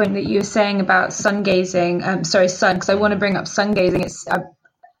to the point that you were saying about sun gazing. Because I want to bring up sun gazing. It's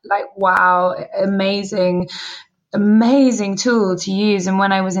wow, amazing tool to use. And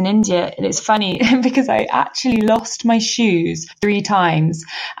when I was in India, and it's funny because I actually lost my shoes 3 times,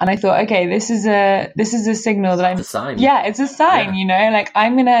 and I thought, okay, this is a signal that It's a sign. Yeah, it's a sign. Like,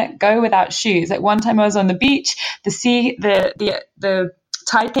 I'm gonna go without shoes. Like, one time I was on the beach, the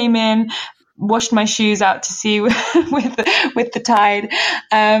tide came in, washed my shoes out to sea with the tide,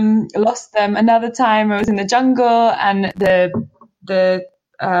 lost them. Another time I was in the jungle, and the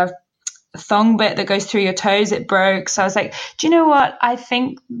thong bit that goes through your toes, it broke. So I was like, do you know what? I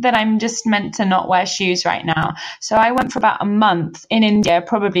think that I'm just meant to not wear shoes right now. So I went for about a month in India,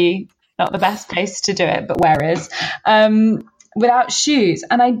 probably not the best place to do it, but where is, without shoes.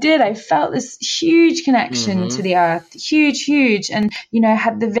 And I felt this huge connection to the earth, huge. And, I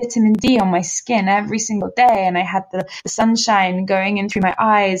had the vitamin D on my skin every single day, and I had the sunshine going in through my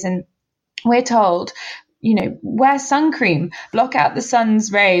eyes. And we're told, wear sun cream, block out the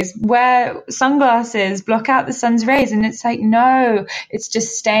sun's rays, wear sunglasses, block out the sun's rays. And it's like, no, it's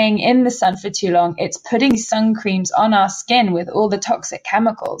just staying in the sun for too long. It's putting sun creams on our skin with all the toxic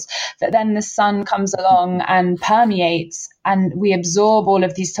chemicals that then the sun comes along and permeates, and we absorb all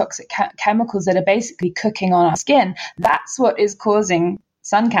of these toxic chemicals that are basically cooking on our skin. That's what is causing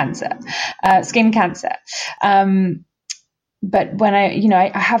skin cancer. But when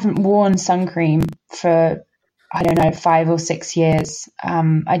I haven't worn sun cream for, 5 or 6 years.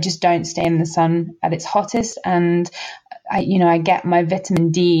 I just don't stay in the sun at its hottest. And I get my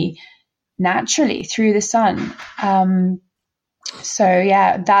vitamin D naturally through the sun. So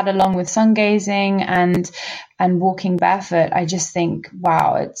yeah, that along with sun gazing and walking barefoot, I just think,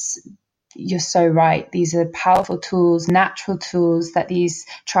 wow, you're so right. These are powerful tools, natural tools that these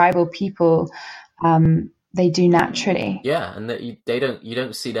tribal people, they do naturally. Yeah, and that you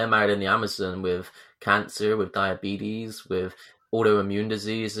don't see them out in the Amazon with cancer, with diabetes, with autoimmune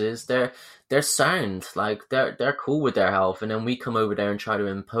diseases. They're sound, like they're cool with their health, and then we come over there and try to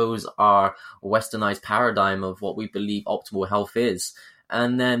impose our westernized paradigm of what we believe optimal health is,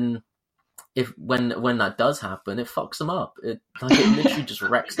 and then if when that does happen, it fucks them up. It literally just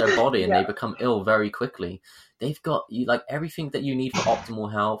wrecks their body, and they become ill very quickly. They've got like everything that you need for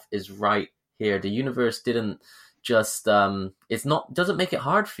optimal health is right here. The universe didn't just doesn't make it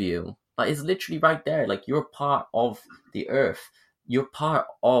hard for you. Like, it's literally right there. Like, you're part of the earth. You're part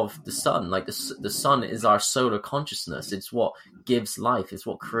of the sun. Like, the sun is our solar consciousness. It's what gives life. It's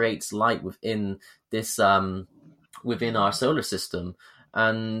what creates light within this within our solar system.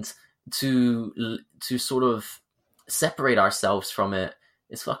 And to sort of separate ourselves from it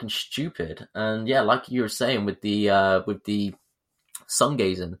is fucking stupid. And yeah, like you were saying with the sun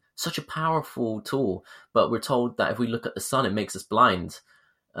gazing, such a powerful tool, but we're told that if we look at the sun, it makes us blind.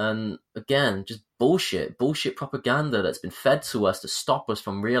 And again, just bullshit propaganda that's been fed to us to stop us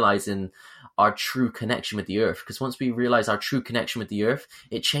from realizing our true connection with the earth. Because once we realize our true connection with the earth,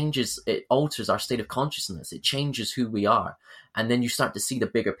 it alters our state of consciousness. It changes who we are. And then you start to see the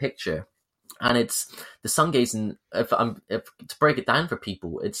bigger picture. And it's the sun gazing. If to break it down for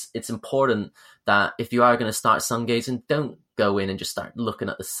people, it's important that if you are going to start sun gazing, don't go in and just start looking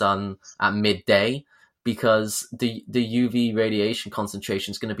at the sun at midday, because the UV radiation concentration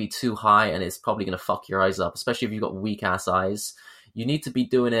is going to be too high, and it's probably going to fuck your eyes up, especially if you've got weak ass eyes. You need to be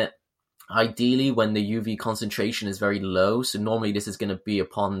doing it ideally when the UV concentration is very low. So normally this is going to be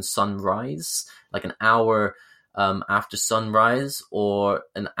upon sunrise, like an hour after sunrise or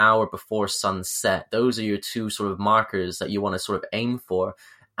an hour before sunset. Those are your two sort of markers that you want to sort of aim for.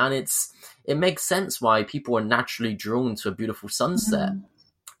 And it makes sense why people are naturally drawn to a beautiful sunset. Mm-hmm.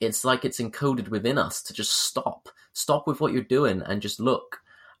 It's like it's encoded within us to just stop with what you're doing and just look,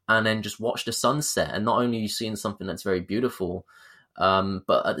 and then just watch the sunset. And not only are you seeing something that's very beautiful,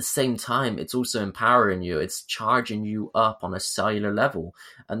 but at the same time, it's also empowering you. It's charging you up on a cellular level,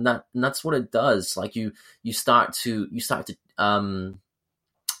 and that's what it does. Like you've got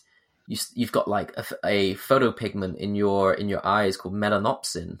like a photopigment in your eyes called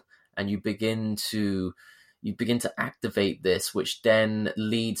melanopsin, and you begin to activate this, which then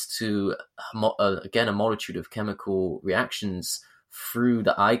leads to again a multitude of chemical reactions through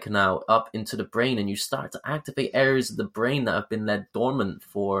the eye canal up into the brain, and you start to activate areas of the brain that have been led dormant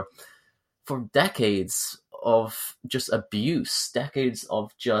for decades of just abuse, decades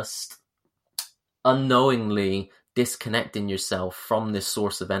of just unknowingly disconnecting yourself from this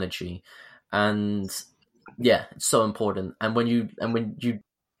source of energy. And yeah, it's so important. And when you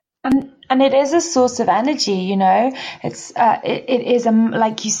And it is a source of energy, you know. It's it is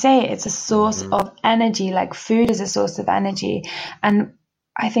like you say, it's a source mm-hmm. of energy. Like food is a source of energy, and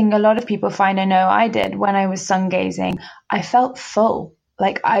I think a lot of people find, I know I did, when I was sun gazing, I felt full.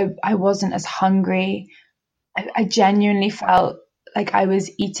 Like I wasn't as hungry. I genuinely felt like I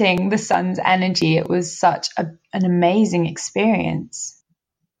was eating the sun's energy. It was such an amazing experience.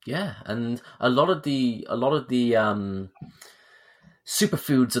 Yeah, and a lot of the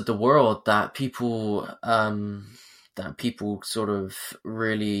superfoods of the world that people sort of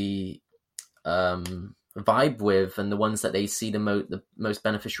really vibe with, and the ones that they see the most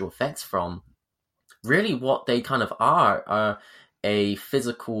beneficial effects from, really what they kind of are a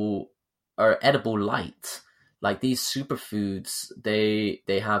physical or edible light. Like these superfoods, they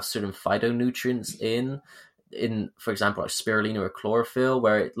have certain phytonutrients in, for example, like spirulina or chlorophyll,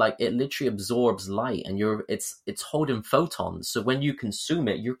 where it literally absorbs light, and it's holding photons. So when you consume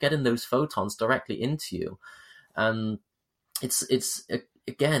it, you're getting those photons directly into you. And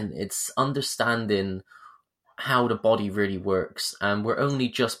it's understanding how the body really works. And we're only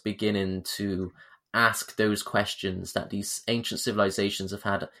just beginning to ask those questions that these ancient civilizations have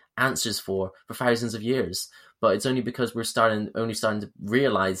had answers for thousands of years. But it's only because we're only starting to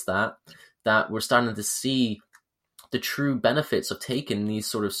realize that we're starting to see the true benefits of taking these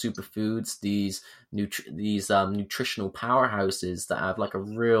sort of superfoods, these nutritional powerhouses that have like a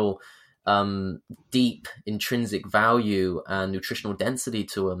real deep intrinsic value and nutritional density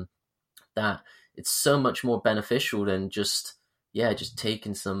to them, that it's so much more beneficial than just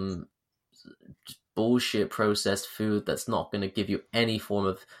taking some bullshit processed food that's not going to give you any form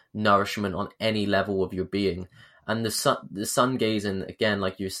of nourishment on any level of your being. And the sun gazing, again,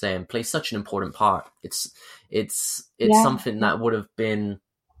 like you were saying, plays such an important part. It's something that would have been,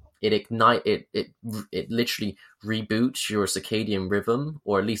 it literally reboots your circadian rhythm,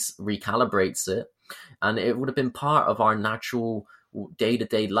 or at least recalibrates it, and it would have been part of our natural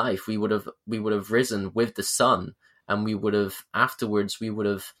day-to-day life. We would have risen with the sun, and we would have afterwards,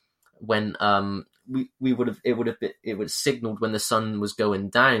 when we would have it would have signaled when the sun was going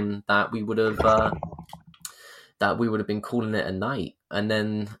down that we would have been calling it a night. And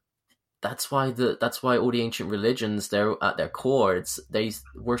then that's why all the ancient religions, they're at their core, they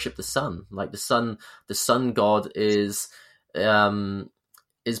worship the sun. Like the sun god is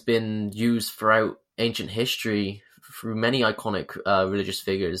been used throughout ancient history through many iconic religious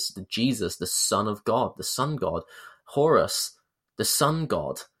figures. Jesus, the son of God, the sun god. Horus, the sun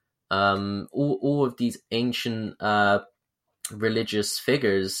god. All of these ancient religious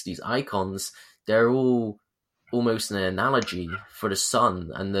figures, these icons, they're all almost an analogy for the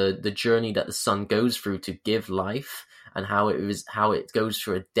sun and the journey that the sun goes through to give life, and how it goes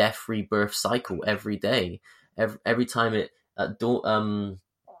through a death rebirth cycle every day. Every time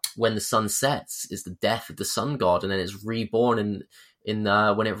when the sun sets is the death of the sun god, and then it's reborn in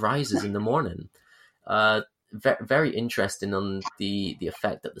when it rises in the morning. Very interesting on the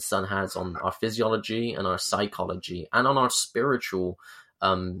effect that the sun has on our physiology and our psychology and on our spiritual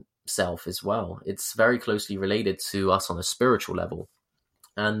self as well. It's very closely related to us on a spiritual level.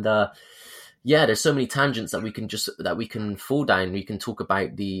 And there's so many tangents that we can fall down. We can talk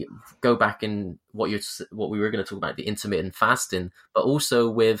about go back in what we were going to talk about, the intermittent fasting, but also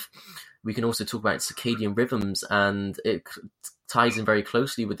we can also talk about circadian rhythms, and it ties in very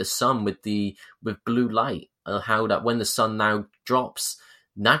closely with the sun, with blue light. How that when the sun now drops,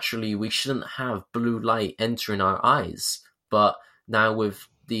 naturally we shouldn't have blue light entering our eyes, but now with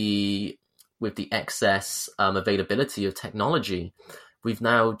the excess availability of technology, we've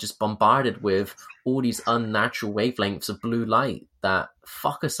now just bombarded with all these unnatural wavelengths of blue light that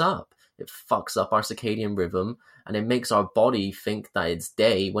fuck us up. It fucks up our circadian rhythm, and it makes our body think that it's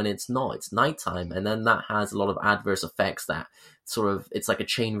day when it's not. It's nighttime, and then that has a lot of adverse effects that it's like a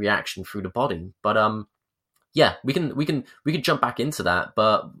chain reaction through the body. But we can jump back into that.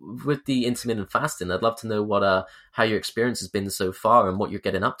 But with the intermittent fasting, I'd love to know how your experience has been so far and what you're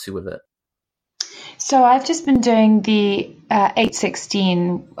getting up to with it. So I've just been doing the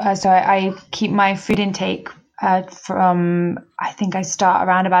 8-16. So I keep my food intake from, I think I start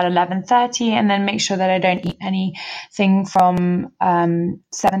around about 11:30, and then make sure that I don't eat anything from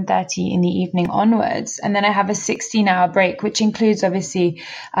 7:30 in the evening onwards. And then I have a 16-hour break, which includes obviously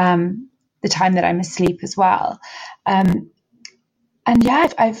the time that I'm asleep as well. I've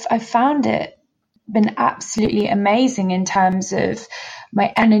found it been absolutely amazing in terms of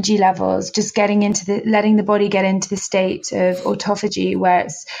my energy levels, just letting the body get into the state of autophagy, where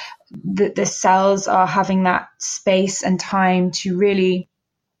it's the cells are having that space and time to really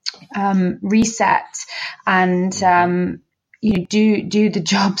reset and do the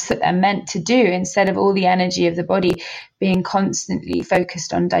jobs that they're meant to do, instead of all the energy of the body being constantly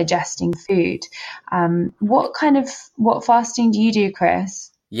focused on digesting food. What fasting do you do, Chris?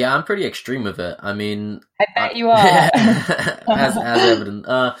 Yeah, I'm pretty extreme with it. I mean, I bet you are. as evident.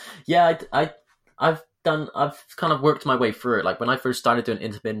 I've kind of worked my way through it. Like when I first started doing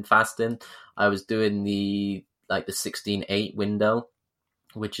intermittent fasting, I was doing the 16-8 window,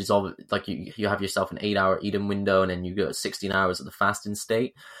 which is all like you have yourself an 8-hour eating window, and then you go 16 hours of the fasting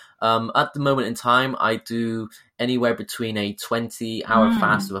state. At the moment in time, I do anywhere between a 20-hour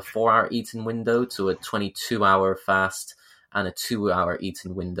fast with a 4-hour eating window to a 22-hour fast and a 2-hour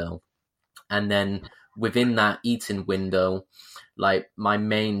eating window. And then within that eating window, like my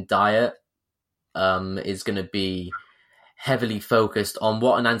main diet is going to be heavily focused on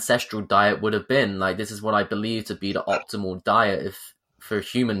what an ancestral diet would have been. Like this is what I believe to be the optimal diet for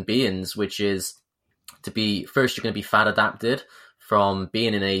human beings, which is to be, first you're going to be fat adapted from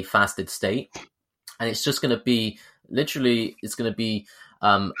being in a fasted state. And it's just going to be, literally, it's going to be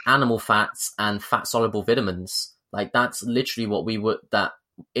animal fats and fat soluble vitamins. Like that's literally what we would, that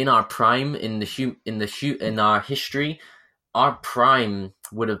in our prime, in our history, our prime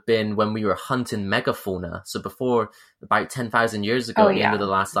would have been when we were hunting megafauna. So before, about 10,000 years ago, at the end of the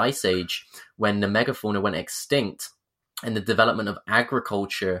last ice age, when the megafauna went extinct and the development of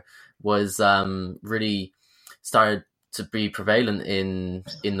agriculture was really started to be prevalent in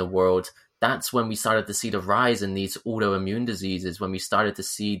the world, that's when we started to see the rise in these autoimmune diseases, when we started to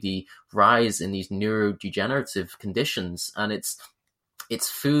see the rise in these neurodegenerative conditions. And it's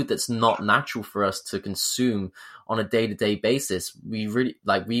food that's not natural for us to consume on a day-to-day basis. We really,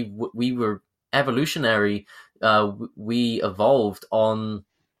 like, we were evolutionary. We evolved on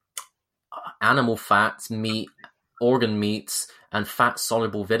animal fats, meat, organ meats, and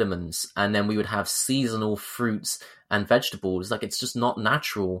fat-soluble vitamins. And then we would have seasonal fruits and vegetables. Like, it's just not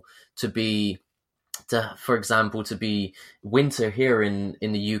natural for example, to be winter here in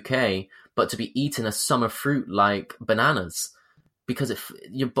the UK, but to be eating a summer fruit like bananas. because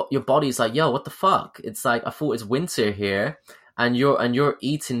your body's like, yo, what the fuck? It's like, I thought it's winter here, and you're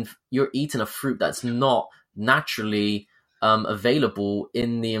eating a fruit that's not naturally available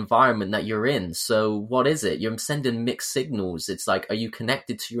in the environment that you're in. So what is it? You're sending mixed signals. It's like, are you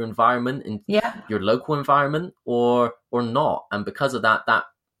connected to your environment and your local environment or not? And because of that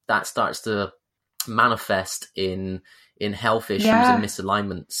starts to manifest in health issues and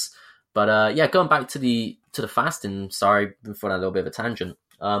misalignments. But going back to the fasting, sorry for that little bit of a tangent.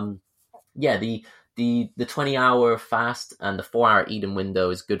 The 20-hour fast and the 4-hour eating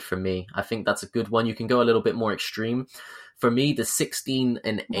window is good for me. I think that's a good one. You can go a little bit more extreme. For me, the 16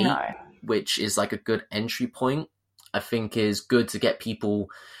 and 8, which is like a good entry point, I think is good to get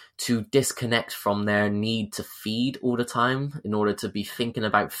people to disconnect from their need to feed all the time in order to be thinking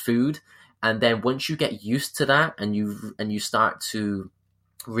about food. And then once you get used to that and you start to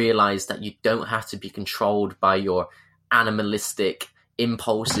realize that you don't have to be controlled by your animalistic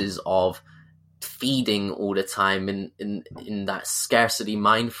impulses of feeding all the time in that scarcity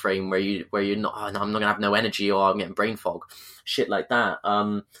mind frame where you're not, I'm not gonna have no energy, or I'm getting brain fog, shit like that.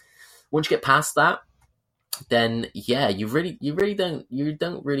 Once you get past that, then you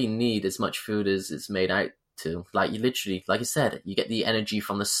don't really need as much food as it's made out to. Like, you literally, like you said, you get the energy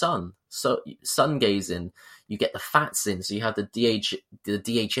from the sun, so sun gazing, you get the fats in, so you have the DHA, the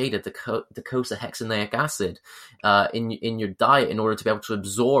docosahexaenoic acid in your diet in order to be able to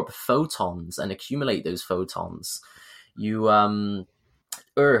absorb photons and accumulate those photons. You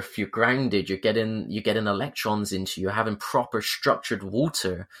earth, you're grounded, you're getting electrons into you, you're having proper structured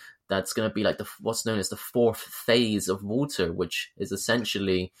water. That's going to be like what's known as the fourth phase of water, which is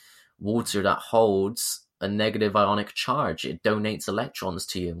essentially water that holds a negative ionic charge. It donates electrons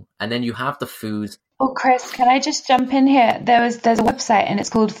to you. And then you have the food. Oh, Chris, can I just jump in here? There's a website and it's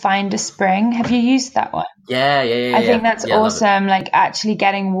called Find a Spring. Have you used that one? Yeah. I think that's awesome. Like, actually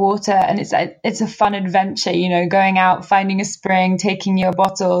getting water, and it's a fun adventure, going out, finding a spring, taking your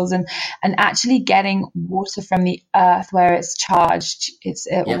bottles and actually getting water from the earth where it's charged.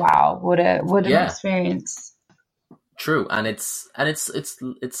 Wow, what an experience. True, and it's an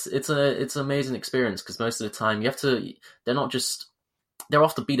amazing experience, because most of the time they're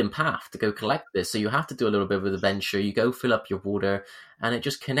off the beaten path to go collect this, so you have to do a little bit of an adventure. You go fill up your water, and it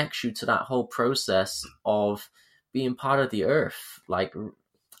just connects you to that whole process of being part of the earth.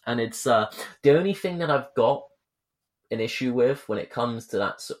 And it's the only thing that I've got an issue with when it comes to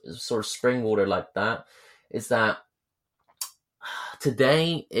that sort of spring water like that is that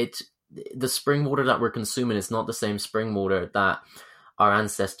today the spring water that we're consuming is not the same spring water that our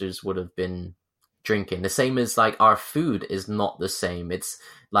ancestors would have been drinking. The same as like our food is not the same. It's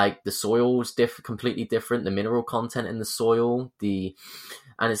like the soil's completely different, the mineral content in the soil,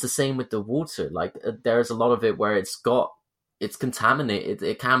 and it's the same with the water. Like, there's a lot of it where it's contaminated.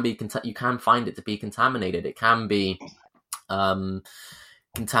 It can be you can find it to be contaminated. It can be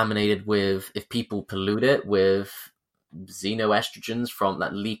contaminated with, if people pollute it with xenoestrogens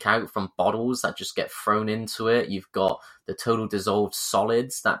that leak out from bottles that just get thrown into it. You've got the total dissolved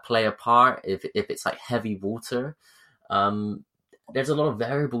solids that play a part if it's like heavy water. There's a lot of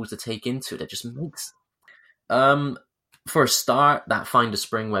variables to take into it that just makes for a start, that Find a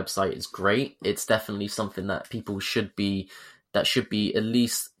Spring website is great. It's definitely something that people should be at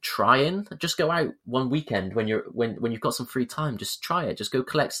least trying. Just go out one weekend when you've got some free time. Just try it. Just go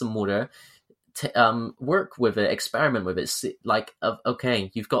collect some water. Work with it, experiment with it.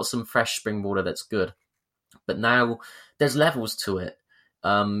 Okay, you've got some fresh spring water that's good, but now there's levels to it.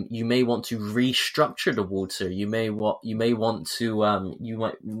 You may want to restructure the water. You may want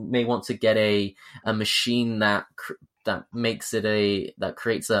to get a machine that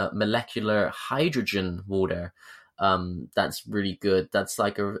creates a molecular hydrogen water. That's really good. That's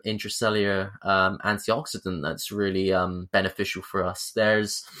like a intracellular antioxidant that's really beneficial for us.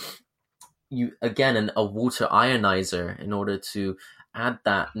 There's a water ionizer in order to add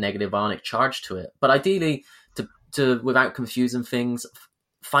that negative ionic charge to it. But ideally, to without confusing things,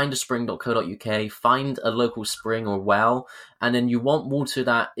 findaspring.co.uk, find a local spring or well, and then you want water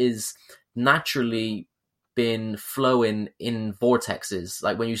that is naturally been flowing in vortexes.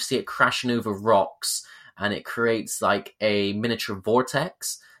 Like when you see it crashing over rocks and it creates like a miniature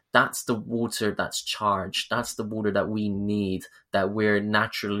vortex, that's the water that's charged. That's the water that we need, that we're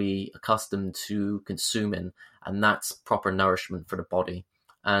naturally accustomed to consuming. And that's proper nourishment for the body.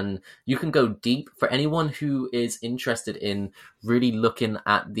 And you can go deep. For anyone who is interested in really looking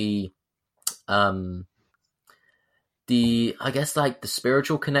at the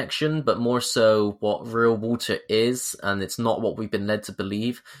spiritual connection, but more so what real water is, and it's not what we've been led to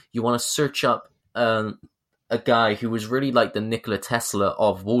believe, you want to search up a a guy who was really like the Nikola Tesla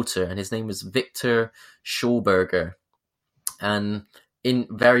of water, and his name was Victor Schulberger. And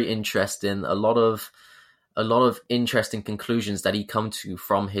very interesting, a lot of interesting conclusions that he come to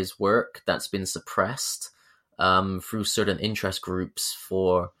from his work that's been suppressed through certain interest groups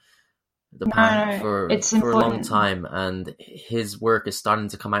for for a long time, and his work is starting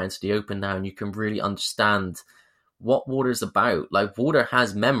to come out into the open now, and you can really understand what water is about. Like, water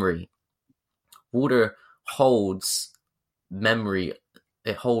has memory. Water holds memory.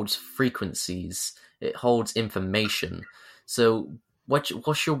 It holds frequencies. It holds information. So what's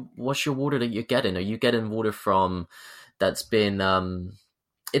your water that you're getting? Are you getting water from that's been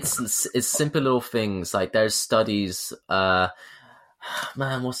it's simple little things, like there's studies man,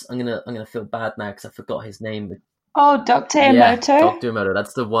 I'm gonna feel bad now because I forgot his name. Oh, Dr. Emoto. Dr. Emoto,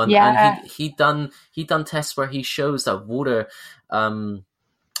 that's the one. Yeah. And he done tests where he shows that water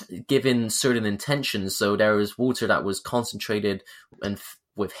given certain intentions. So there was water that was concentrated and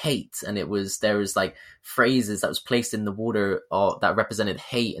with hate, and there was like phrases that was placed in the water that represented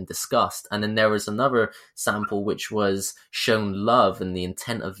hate and disgust. And then there was another sample which was shown love and the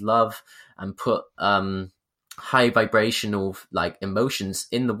intent of love, and put high vibrational like emotions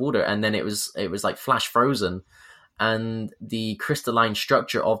in the water, and then it was like flash frozen, and the crystalline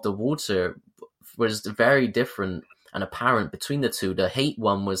structure of the water was very different and apparent between the two. The hate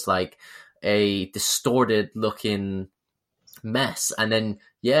one was like a distorted looking mess, and then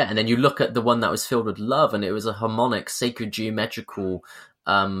you look at the one that was filled with love, and it was a harmonic sacred geometrical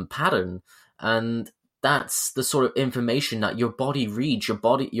pattern. And that's the sort of information that your body reads. Your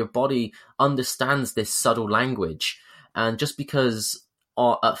body understands this subtle language, and just because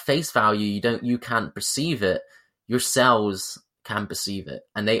at face value you can't perceive it, your cells can perceive it,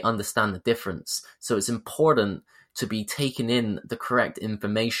 and they understand the difference. So it's important to be taking in the correct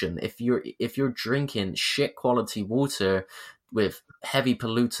information. If you're drinking shit quality water with heavy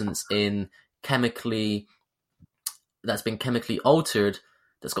pollutants that's been chemically altered,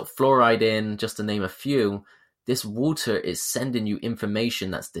 that's got fluoride in, just to name a few, this water is sending you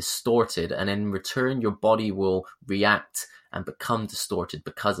information that's distorted, and in return your body will react and become distorted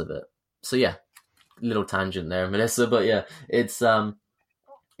because of it. So yeah, little tangent there, Melissa, but yeah, it's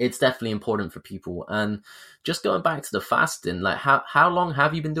definitely important for people. And just going back to the fasting, like how long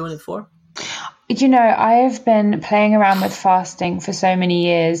have you been doing it for? You know, I've been playing around with fasting for so many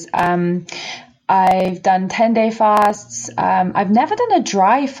years. I've done 10-day fasts. I've never done a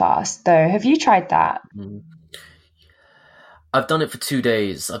dry fast though. Have you tried that? I've done it for 2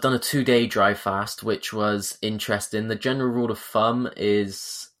 days. I've done a 2-day dry fast, which was interesting. The general rule of thumb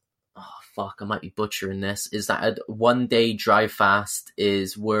is, I might be butchering this, is that a 1-day dry fast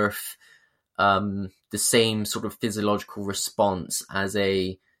is worth the same sort of physiological response as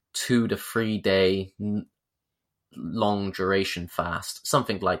a 2 to 3 day long duration fast,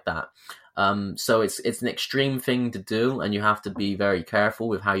 something like that. So it's an extreme thing to do, and you have to be very careful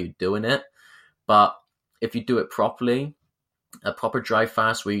with how you're doing it. But if you do it properly, a proper dry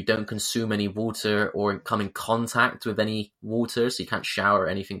fast where you don't consume any water or come in contact with any water, so you can't shower or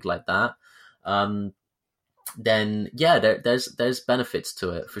anything like that, then yeah, there's benefits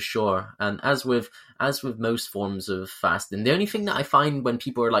to it for sure. And as with most forms of fasting, the only thing that I find when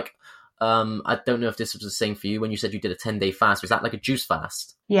people are like, I don't know if this was the same for you when you said you did a 10-day fast, was that like a juice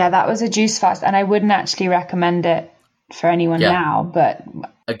fast? Yeah, that was a juice fast, and I wouldn't actually recommend it for anyone now, but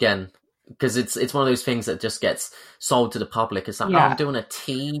again, because it's one of those things that just gets sold to the public. It's like, I'm doing a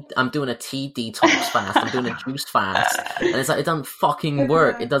tea detox fast, I'm doing a juice fast, and it's like, it doesn't fucking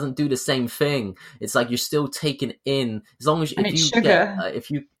work. It doesn't do the same thing. It's like you're still taking in, as long as it's sugar,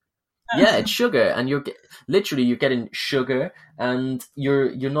 and you're getting sugar, and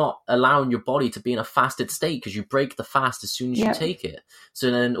you're not allowing your body to be in a fasted state, because you break the fast as soon as you take it.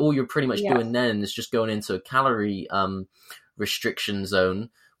 So then all you're pretty much doing then is just going into a calorie restriction zone,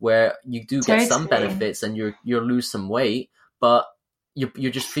 where you do get some benefits and you'll lose some weight, but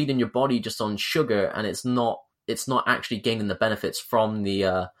you're just feeding your body just on sugar, and it's not actually gaining the benefits from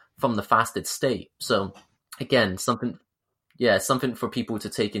the fasted state. So again, something for people to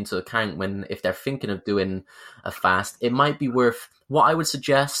take into account if they're thinking of doing a fast. It might be worth, what I would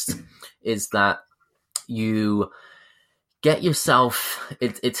suggest is that you get yourself,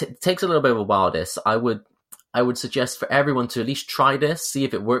 it takes a little bit of a while, this. I would suggest for everyone to at least try this, see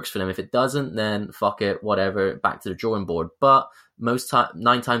if it works for them. If it doesn't, then fuck it, whatever, back to the drawing board. But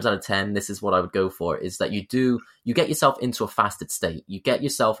 9 times out of 10, this is what I would go for, is that you get yourself into a fasted state. You get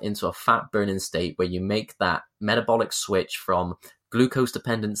yourself into a fat burning state where you make that metabolic switch from glucose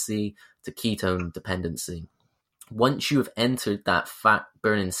dependency to ketone dependency. once you have entered that fat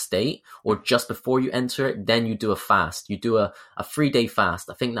burning state, or just before you enter it, then you do a fast. You do a 3-day fast.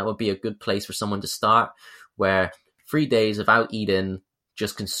 I think that would be a good place for someone to start, where 3 days without eating,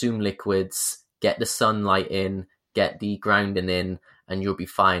 just consume liquids, get the sunlight in, get the grounding in, and you'll be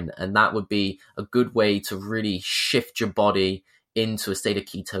fine. And that would be a good way to really shift your body into a state of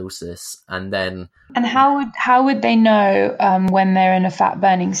ketosis. And then, and how would they know when they're in a fat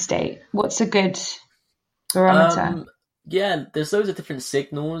burning state? What's a good barometer? Yeah, there's loads of different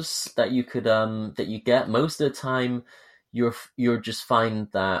signals that you could that you get. Most of the time, you're just find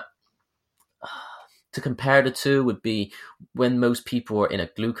that to compare the two would be when most people are in a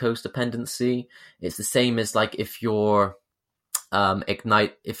glucose dependency. It's the same as like if you're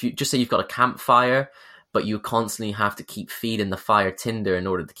if you just say you've got a campfire, but you constantly have to keep feeding the fire tinder in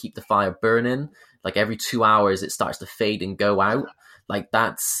order to keep the fire burning. Like every 2 hours, it starts to fade and go out. Like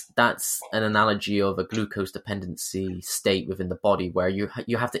that's an analogy of a glucose dependency state within the body, where you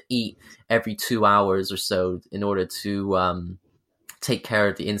have to eat every 2 hours or so in order to take care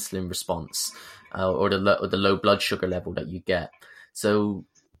of the insulin response or the low blood sugar level that you get. So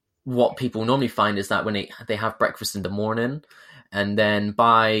what people normally find is that when they have breakfast in the morning, and then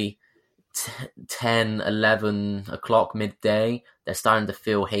by 10, 11 o'clock, midday, they're starting to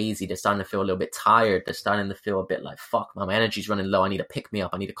feel hazy. They're starting to feel a little bit tired. They're starting to feel a bit like, fuck, my energy's running low. I need a pick me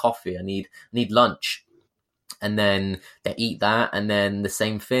up. I need a coffee. I need lunch. And then they eat that. And then the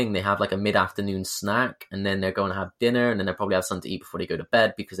same thing, they have like a mid-afternoon snack, and then they're going to have dinner, and then they'll probably have something to eat before they go to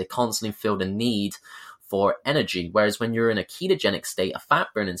bed, because they constantly feel the need for energy. Whereas when you're in a ketogenic state, a fat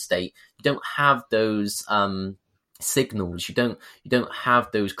burning state, you don't have those, signals. You don't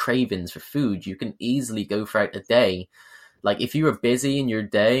have those cravings for food. You can easily go throughout the day. Like if you are busy in your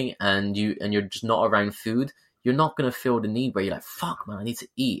day and you're just not around food, you're not going to feel the need where you're like, fuck man, I need to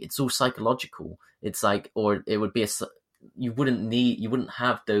eat. It's all psychological. It's like, or it would be you wouldn't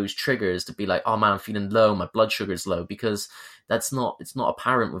have those triggers to be like, oh man, I'm feeling low, my blood sugar is low, because it's not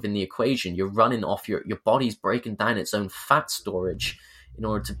apparent within the equation. You're running off your body's breaking down its own fat storage in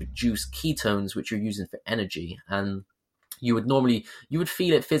order to produce ketones, which you're using for energy. And you would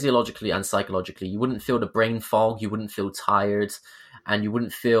feel it physiologically and psychologically. You wouldn't feel the brain fog, you wouldn't feel tired, and you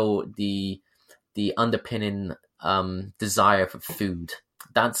wouldn't feel the underpinning desire for food.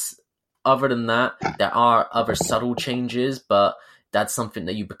 Other than that, there are other subtle changes, but that's something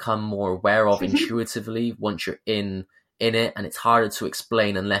that you become more aware of intuitively once you're in it, and it's harder to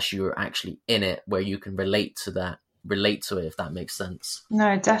explain unless you're actually in it, where you can relate to it, if that makes sense.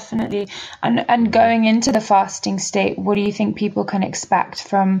 No, definitely. And going into the fasting state, what do you think people can expect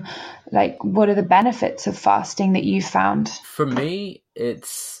from, like, what are the benefits of fasting that you've found? For me,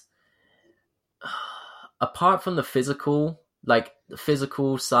 it's apart from the physical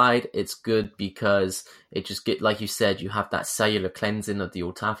side, it's good because it just like you said, you have that cellular cleansing of the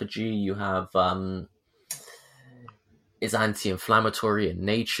autophagy. You have is anti-inflammatory in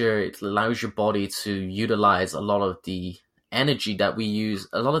nature. It allows your body to utilize a lot of the energy that we use.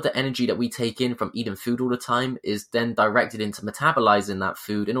 A lot of the energy that we take in from eating food all the time is then directed into metabolizing that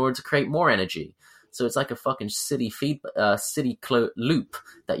food in order to create more energy. So it's like a fucking loop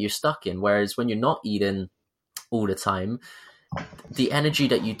that you're stuck in. Whereas when you're not eating all the time, the energy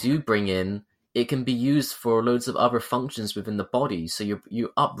that you do bring in, it can be used for loads of other functions within the body. So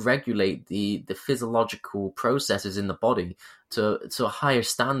you upregulate the physiological processes in the body to a higher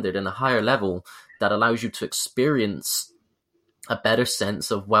standard and a higher level that allows you to experience a better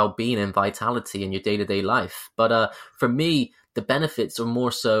sense of well-being and vitality in your day-to-day life. But for me, the benefits are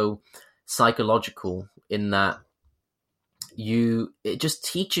more so psychological, in that it just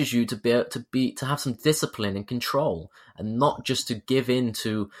teaches you to have some discipline and control, and not just to give in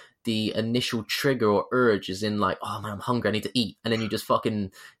to the initial trigger or urge, as in like, oh man, I'm hungry, I need to eat, and then you just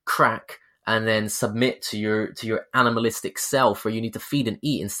fucking crack and then submit to your animalistic self, where you need to feed and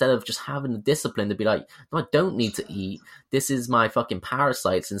eat, instead of just having the discipline to be like, no, I don't need to eat. This is my fucking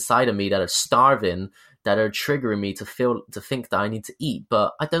parasites inside of me that are starving, that are triggering me to think that I need to eat,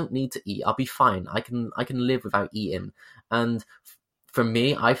 but I don't need to eat. I'll be fine. I can live without eating. And for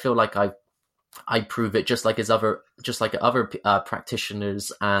me, I feel like I prove it just like other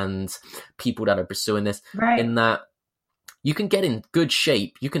practitioners and people that are pursuing this, right, in that you can get in good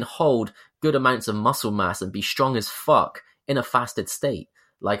shape, you can hold good amounts of muscle mass and be strong as fuck in a fasted state.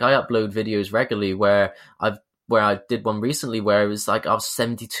 Like I upload videos regularly where I did one recently where it was like I was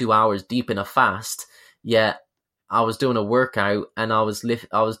 72 hours deep in a fast, yet I was doing a workout and I was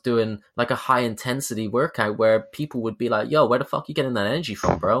doing like a high intensity workout where people would be like, yo, where the fuck are you getting that energy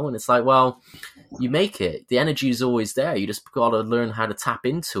from, bro? And it's like, well, you make it. The energy is always there. You just got to learn how to tap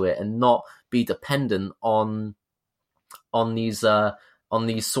into it and not be dependent on on these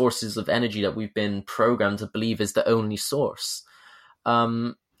sources of energy that we've been programmed to believe is the only source.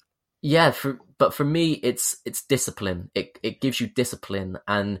 But for me, it's discipline. It gives you discipline,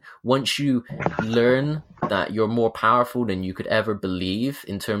 and once you learn that you're more powerful than you could ever believe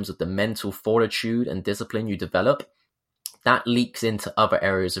in terms of the mental fortitude and discipline you develop, that leaks into other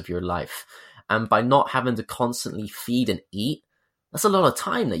areas of your life. And by not having to constantly feed and eat, that's a lot of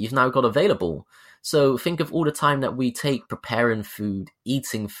time that you've now got available. So think of all the time that we take preparing food,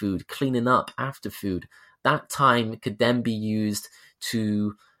 eating food, cleaning up after food. That time could then be used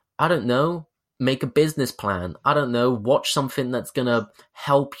to, I don't know, make a business plan. I don't know, watch something that's going to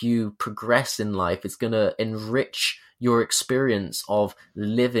help you progress in life. It's going to enrich your experience of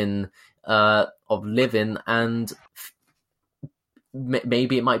living, and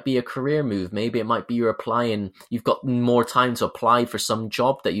maybe it might be a career move. Maybe it might be you've got more time to apply for some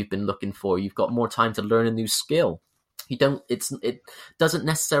job that you've been looking for. You've got more time to learn a new skill. It doesn't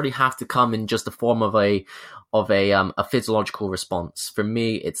necessarily have to come in just the form of a physiological response. For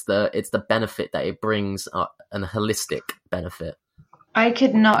me, it's the benefit that it brings, an holistic benefit. I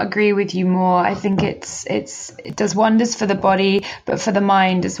could not agree with you more. I think it does wonders for the body, but for the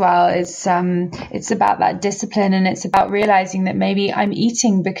mind as well. It's about that discipline, and it's about realizing that maybe I'm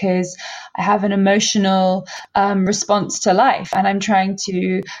eating because I have an emotional response to life, and I'm trying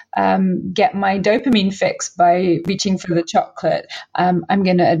to get my dopamine fix by reaching for the chocolate. I'm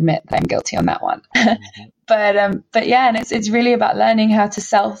going to admit that I'm guilty on that one. But yeah, and it's really about learning how to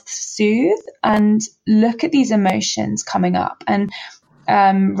self-soothe and look at these emotions coming up, and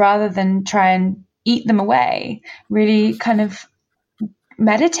rather than try and eat them away, really kind of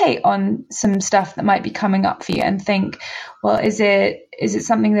meditate on some stuff that might be coming up for you and think, well, is it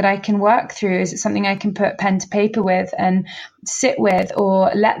something that I can work through? Is it something I can put pen to paper with and sit with,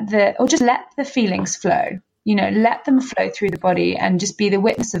 or just let the feelings flow? Let them flow through the body and just be the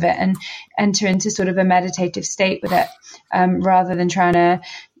witness of it and enter into sort of a meditative state with it, rather than trying to,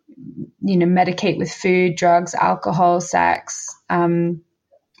 medicate with food, drugs, alcohol, sex.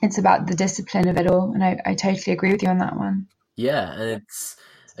 It's about the discipline of it all. And I totally agree with you on that one. Yeah. And it's,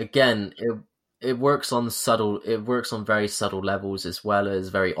 again, it works on very subtle levels as well as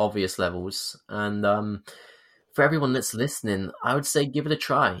very obvious levels. And for everyone that's listening, I would say give it a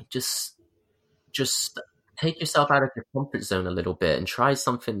try. Just take yourself out of your comfort zone a little bit and try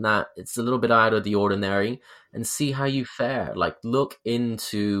something that it's a little bit out of the ordinary and see how you fare. Like, look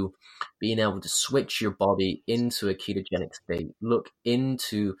into being able to switch your body into a ketogenic state. Look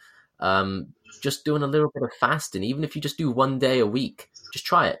into just doing a little bit of fasting. Even if you just do 1 day a week, just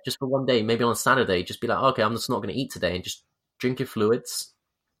try it just for 1 day. Maybe on a Saturday, just be like, okay, I'm just not going to eat today, and just drink your fluids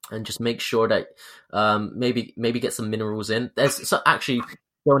and just make sure that maybe get some minerals in. Actually,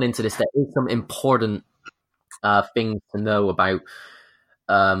 going into this, there is some important things to know about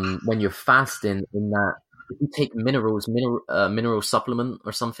when you're fasting, in that if you take mineral supplement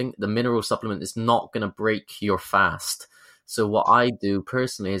or something, the mineral supplement is not going to break your fast. So what I do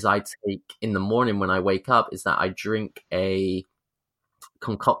personally is I take in the morning when I wake up is that I drink a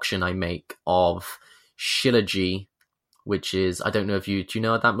concoction I make of Shilajit, which is, I don't know if do you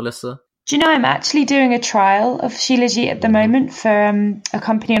know that, Melissa? Do you know, I'm actually doing a trial of Shilajit at the moment for a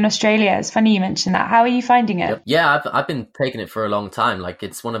company in Australia. It's funny you mentioned that. How are you finding it? Yeah, I've been taking it for a long time. Like,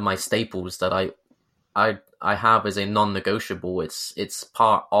 it's one of my staples that I have as a non-negotiable. It's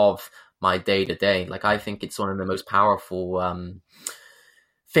part of my day-to-day. Like, I think it's one of the most powerful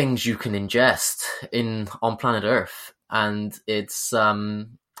things you can ingest on planet Earth. And it's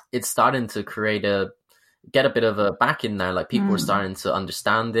starting to get a bit of a back in there. Like, people are starting to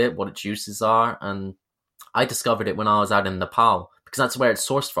understand it, what its uses are. And I discovered it when I was out in Nepal, because that's where it's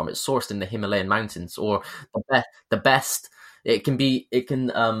sourced from. It's sourced in the Himalayan mountains, or the best. It can be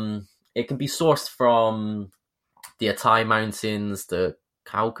sourced from the Altai Mountains, the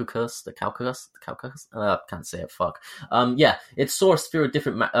Caucasus. I can't say it. Fuck. Yeah, it's sourced through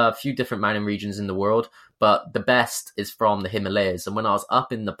a few different mountain regions in the world, but the best is from the Himalayas. And when I was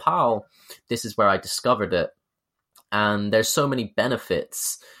up in Nepal, this is where I discovered it. And there's so many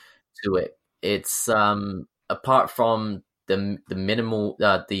benefits to it. It's apart from the mineral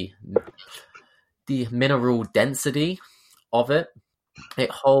density of it.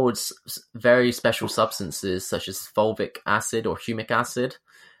 It holds very special substances such as fulvic acid or humic acid,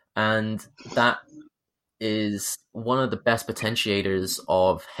 and that is one of the best potentiators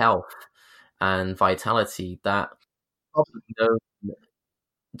of health and vitality that probably known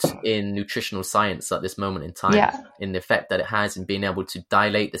in nutritional science at this moment in time, in the effect that it has in being able to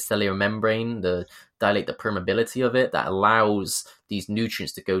dilate the cellular membrane, dilate the permeability of it, that allows these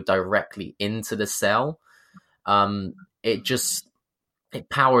nutrients to go directly into the cell. it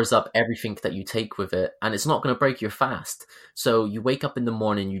powers up everything that you take with it, and it's not going to break your fast. So you wake up in the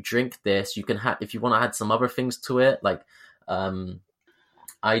morning, you drink this. You can if you want to add some other things to it, like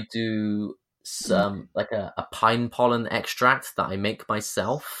I do some like a pine pollen extract that I make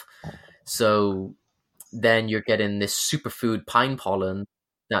myself. So then you're getting this superfood pine pollen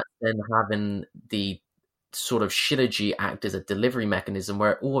that's then having the sort of Shilajit act as a delivery mechanism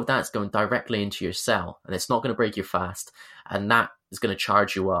where all of that's going directly into your cell, and it's not going to break your fast, and that is going to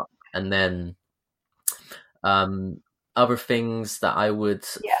charge you up. And then other things that I would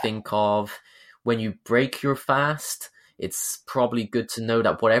think of when you break your fast, it's probably good to know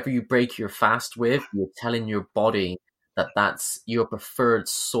that whatever you break your fast with, you're telling your body that that's your preferred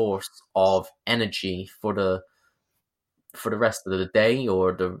source of energy for the rest of the day,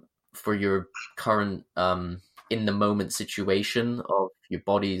 or for your current in the moment situation of your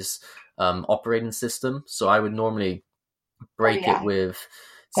body's operating system. So I would normally break it with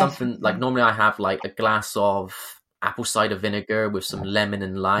something like, normally I have like a glass of apple cider vinegar with some lemon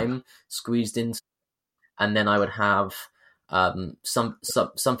and lime squeezed in, and then I would have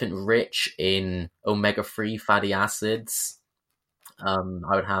something rich in omega-3 fatty acids. I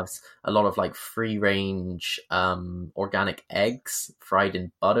would have a lot of like free range organic eggs fried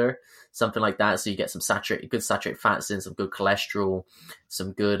in butter, something like that. So you get some good saturated fats in, some good cholesterol,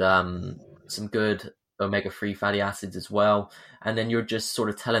 some good omega-3 fatty acids as well. And then you're just sort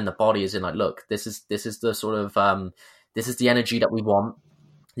of telling the body, as in like, look, this is the sort of this is the energy that we want.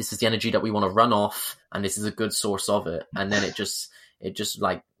 This is the energy that we want to run off, and this is a good source of it. And then it just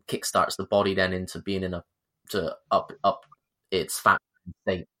like kickstarts the body then into being to up its fat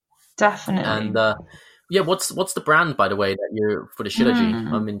state. Definitely. And what's the brand, by the way, that you're for the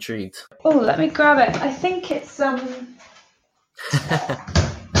Shilajit? I'm intrigued. Oh, let me grab it. I think it's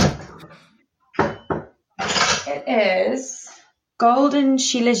it is Golden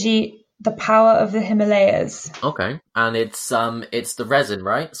Shilajit, the power of the Himalayas. Okay, and it's the resin,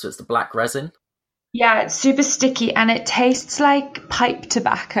 right? So it's the black resin. Yeah, it's super sticky and it tastes like pipe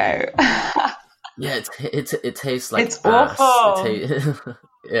tobacco. Yeah, it tastes like it's ass. awful.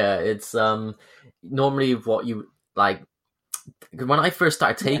 Yeah, it's normally what you like. When I first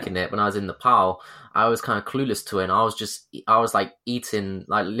started taking it, when I was in Nepal, I was kind of clueless to it, and I was like eating,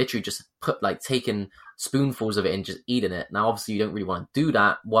 like literally just taking spoonfuls of it and just eating it. Now, obviously, you don't really want to do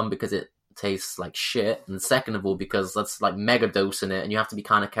that. One, because it tastes like shit, and second of all, because that's like mega dosing it, and you have to be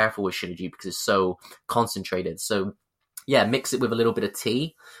kind of careful with Shilajit because it's so concentrated. So yeah, mix it with a little bit of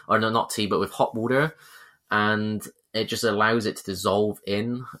tea, or no, not tea, but with hot water, and it just allows it to dissolve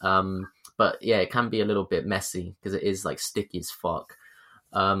in. But yeah, it can be a little bit messy because it is like sticky as fuck.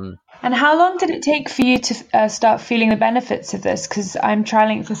 And how long did it take for you to start feeling the benefits of this? Because I'm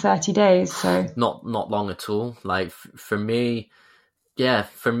trialing it for 30 days, so not long at all. Like for me, yeah,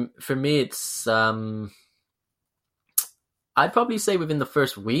 for me, it's I'd probably say within the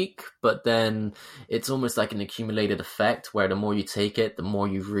first week, but then it's almost like an accumulated effect where the more you take it, the more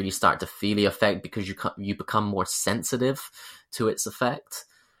you really start to feel the effect because you become more sensitive to its effect.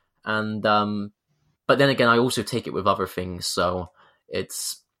 And but then again, I also take it with other things, so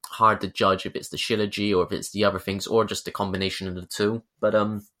it's hard to judge if it's the Shilajit or if it's the other things or just a combination of the two. But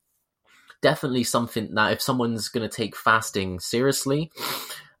definitely something that if someone's going to take fasting seriously,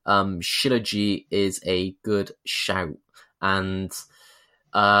 Shilajit is a good shout. And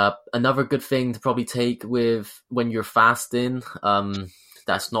another good thing to probably take with when you're fasting,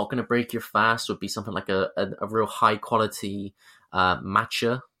 that's not going to break your fast, would be something like a real high quality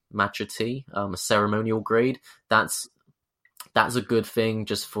matcha tea, a ceremonial grade. That's a good thing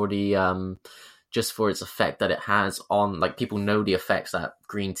just for the just for its effect that it has on, like, people know the effects that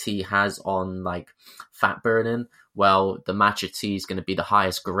green tea has on like fat burning. Well, the matcha tea is going to be the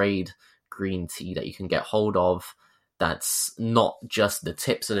highest grade green tea that you can get hold of. That's not just the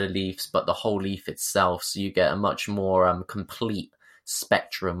tips of the leaves, but the whole leaf itself. So you get a much more complete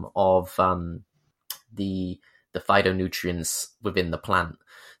spectrum of the phytonutrients within the plant.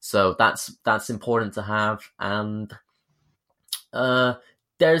 So that's important to have. And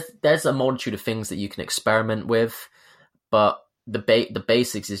there's a multitude of things that you can experiment with, but the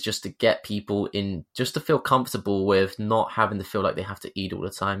basics is just to get people in, just to feel comfortable with not having to feel like they have to eat all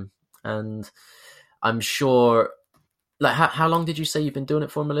the time. And I'm sure, like, how long did you say you've been doing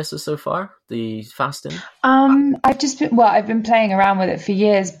it for, Melissa, so far, the fasting? I've been playing around with it for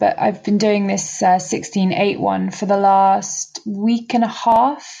years, but I've been doing this 16-8 one for the last week and a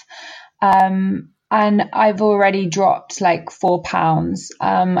half. And I've already dropped like 4 pounds.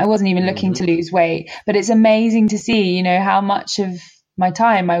 I wasn't even looking to lose weight, but it's amazing to see, how much of my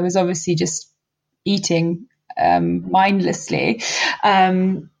time I was obviously just eating mindlessly.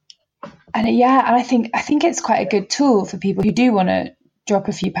 And I think it's quite a good tool for people who do want to drop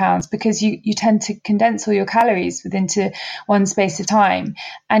a few pounds, because you tend to condense all your calories into one space of time,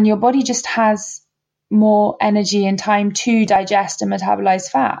 and your body just has more energy and time to digest and metabolize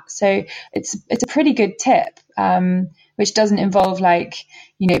fat. So it's a pretty good tip, which doesn't involve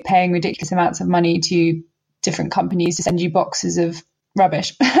paying ridiculous amounts of money to different companies to send you boxes of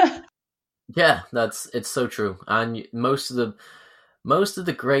rubbish. Yeah, it's so true. And most of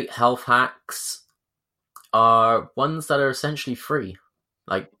the great health hacks are ones that are essentially free.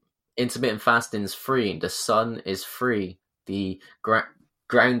 Like intermittent fasting is free, the sun is free, the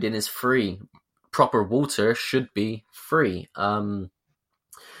grounding is free, proper water should be free.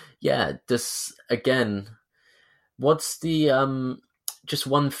 This again, what's the just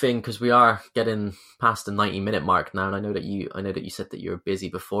one thing, because we are getting past the 90-minute mark now, and I know that you said that you were busy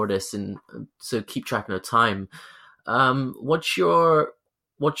before this, and so keep tracking of time. What's your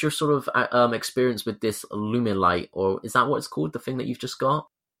sort of experience with this Lumilight, or is that what it's called, the thing that you've just got?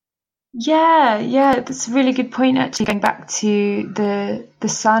 Yeah, that's a really good point, actually, going back to the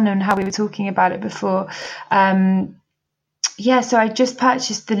sun and how we were talking about it before. So I just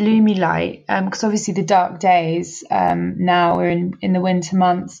purchased the Lumilight, because obviously the dark days, now we're in the winter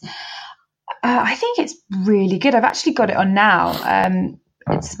months. I think it's really good. I've actually got it on now.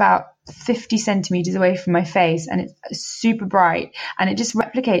 It's about 50 centimeters away from my face, and it's super bright, and it just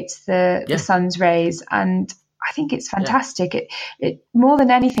replicates the sun's rays, and I think it's fantastic. Yeah. It more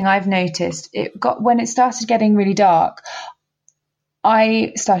than anything I've noticed, when it started getting really dark,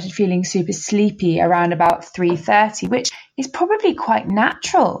 I started feeling super sleepy around about 3:30, which is probably quite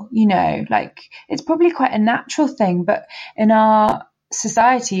natural, it's probably quite a natural thing. But in our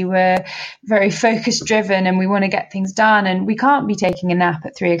society, we're very focus driven, and we want to get things done, and we can't be taking a nap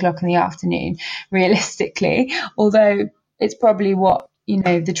at 3:00 in the afternoon, realistically, although it's probably what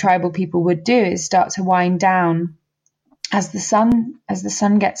the tribal people would do, is start to wind down as the sun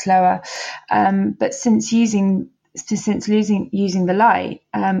gets lower. But since using the light,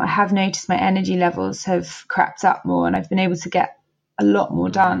 I have noticed my energy levels have crept up more, and I've been able to get a lot more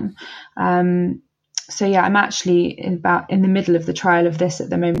done. I'm actually in the middle of the trial of this at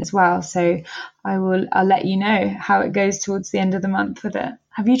the moment as well. So I'll let you know how it goes towards the end of the month with it.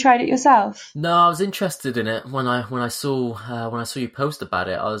 Have you tried it yourself? No, I was interested in it when I saw you post about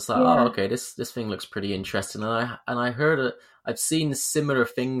it. I was like, oh, okay, this thing looks pretty interesting. And I heard it. I've seen similar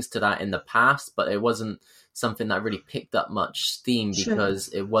things to that in the past, but it wasn't something that really picked up much steam, because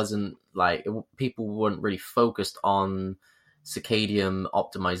it wasn't people weren't really focused on circadian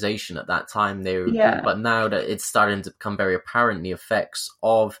optimization at that time. But now that it's starting to become very apparent, the effects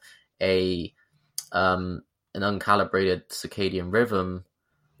of an uncalibrated circadian rhythm,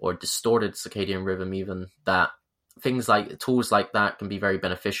 or distorted circadian rhythm, even, that things like tools like that can be very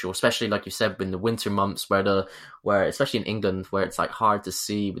beneficial, especially like you said in the winter months, where especially in England, where it's hard to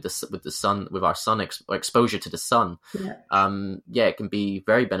see with the sun, with our sun exposure to the sun. It can be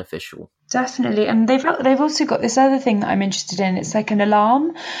very beneficial. Definitely. And they've also got this other thing that I'm interested in. It's like an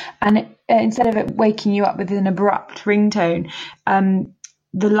alarm, and instead of it waking you up with an abrupt ringtone,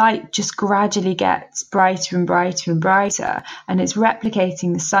 the light just gradually gets brighter and brighter and brighter, and it's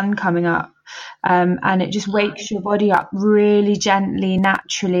replicating the sun coming up, and it just wakes your body up really gently,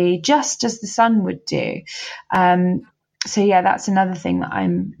 naturally, just as the sun would do. That's another thing that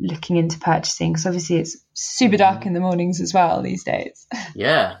I'm looking into purchasing, because obviously it's super dark in the mornings as well these days.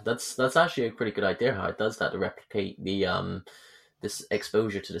 Yeah, that's actually a pretty good idea, how it does that, to replicate the this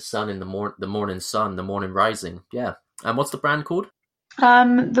exposure to the sun in the morning sun, the morning rising. Yeah. And what's the brand called?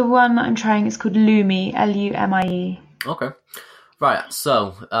 The one that I'm trying is called Lumi, Lumie. Okay, right.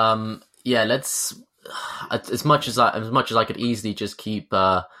 So, let's. As much as I could easily just keep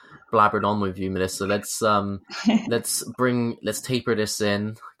blabbering on with you, Melissa, let's taper this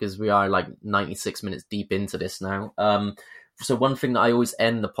in, because we are 96 minutes deep into this now. So one thing that I always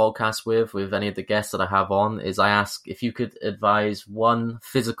end the podcast with any of the guests that I have on, is I ask if you could advise one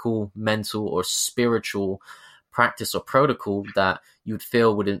physical, mental, or spiritual practice or protocol that you would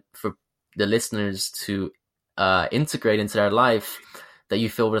feel for the listeners to integrate into their life, that you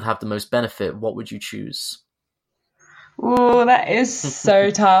feel would have the most benefit. What would you choose? Oh, that is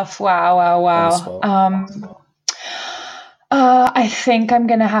so tough. Wow. I think I'm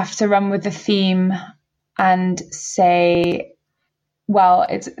going to have to run with the theme and say,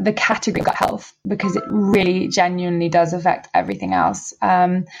 it's the category gut health, because it really genuinely does affect everything else.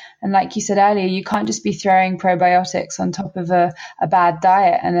 And like you said earlier, you can't just be throwing probiotics on top of a bad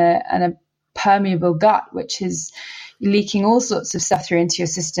diet and a permeable gut, which is leaking all sorts of stuff through into your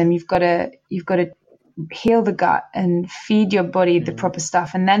system. You've got to heal the gut and feed your body the proper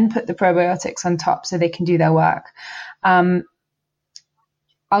stuff, and then put the probiotics on top so they can do their work. I'll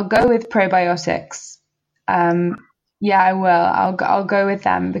go with probiotics. Yeah, I will. I'll go with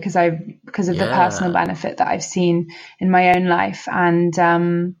them because of the personal benefit that I've seen in my own life and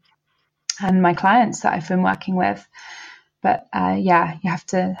my clients that I've been working with. But you have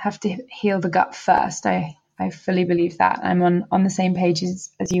to heal the gut first. I fully believe that. I'm on the same page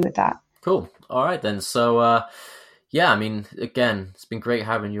as you with that. Cool. All right then. So I mean, again, it's been great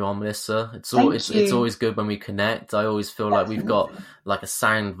having you on, Melissa. It's always good when we connect. I always feel like we've got like a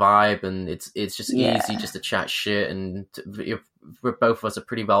sound vibe, and it's just easy just to chat shit. And we're both of us are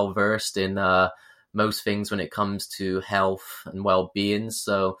pretty well versed in most things when it comes to health and well-being.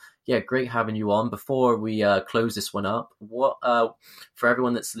 So yeah, great having you on. Before we close this one up, what for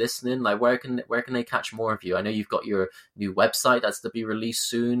everyone that's listening, like where can they catch more of you? I know you've got your new website that's to be released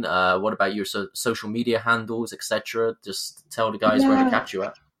soon. What about your social media handles, etc.? Just tell the guys where to catch you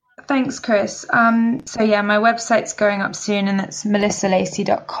at. Thanks, Chris. So yeah, my website's going up soon, and that's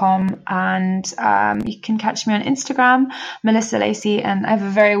melissalacy.com. And you can catch me on Instagram, Melissa Lacy, and I have a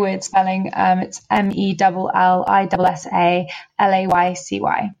very weird spelling. It's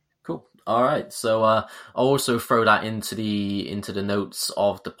MELLISSALAYCY. Cool. All right. So I'll also throw that into the notes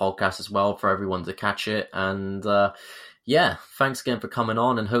of the podcast as well for everyone to catch it. And thanks again for coming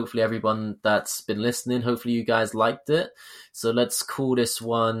on, and hopefully everyone that's been listening, hopefully you guys liked it. So let's call this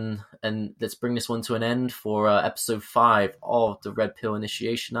one, and let's bring this one to an end for episode 5 of the Red Pill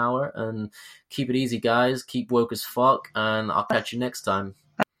Initiation Hour. And keep it easy, guys. Keep woke as fuck, and I'll catch you next time.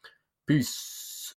 Peace.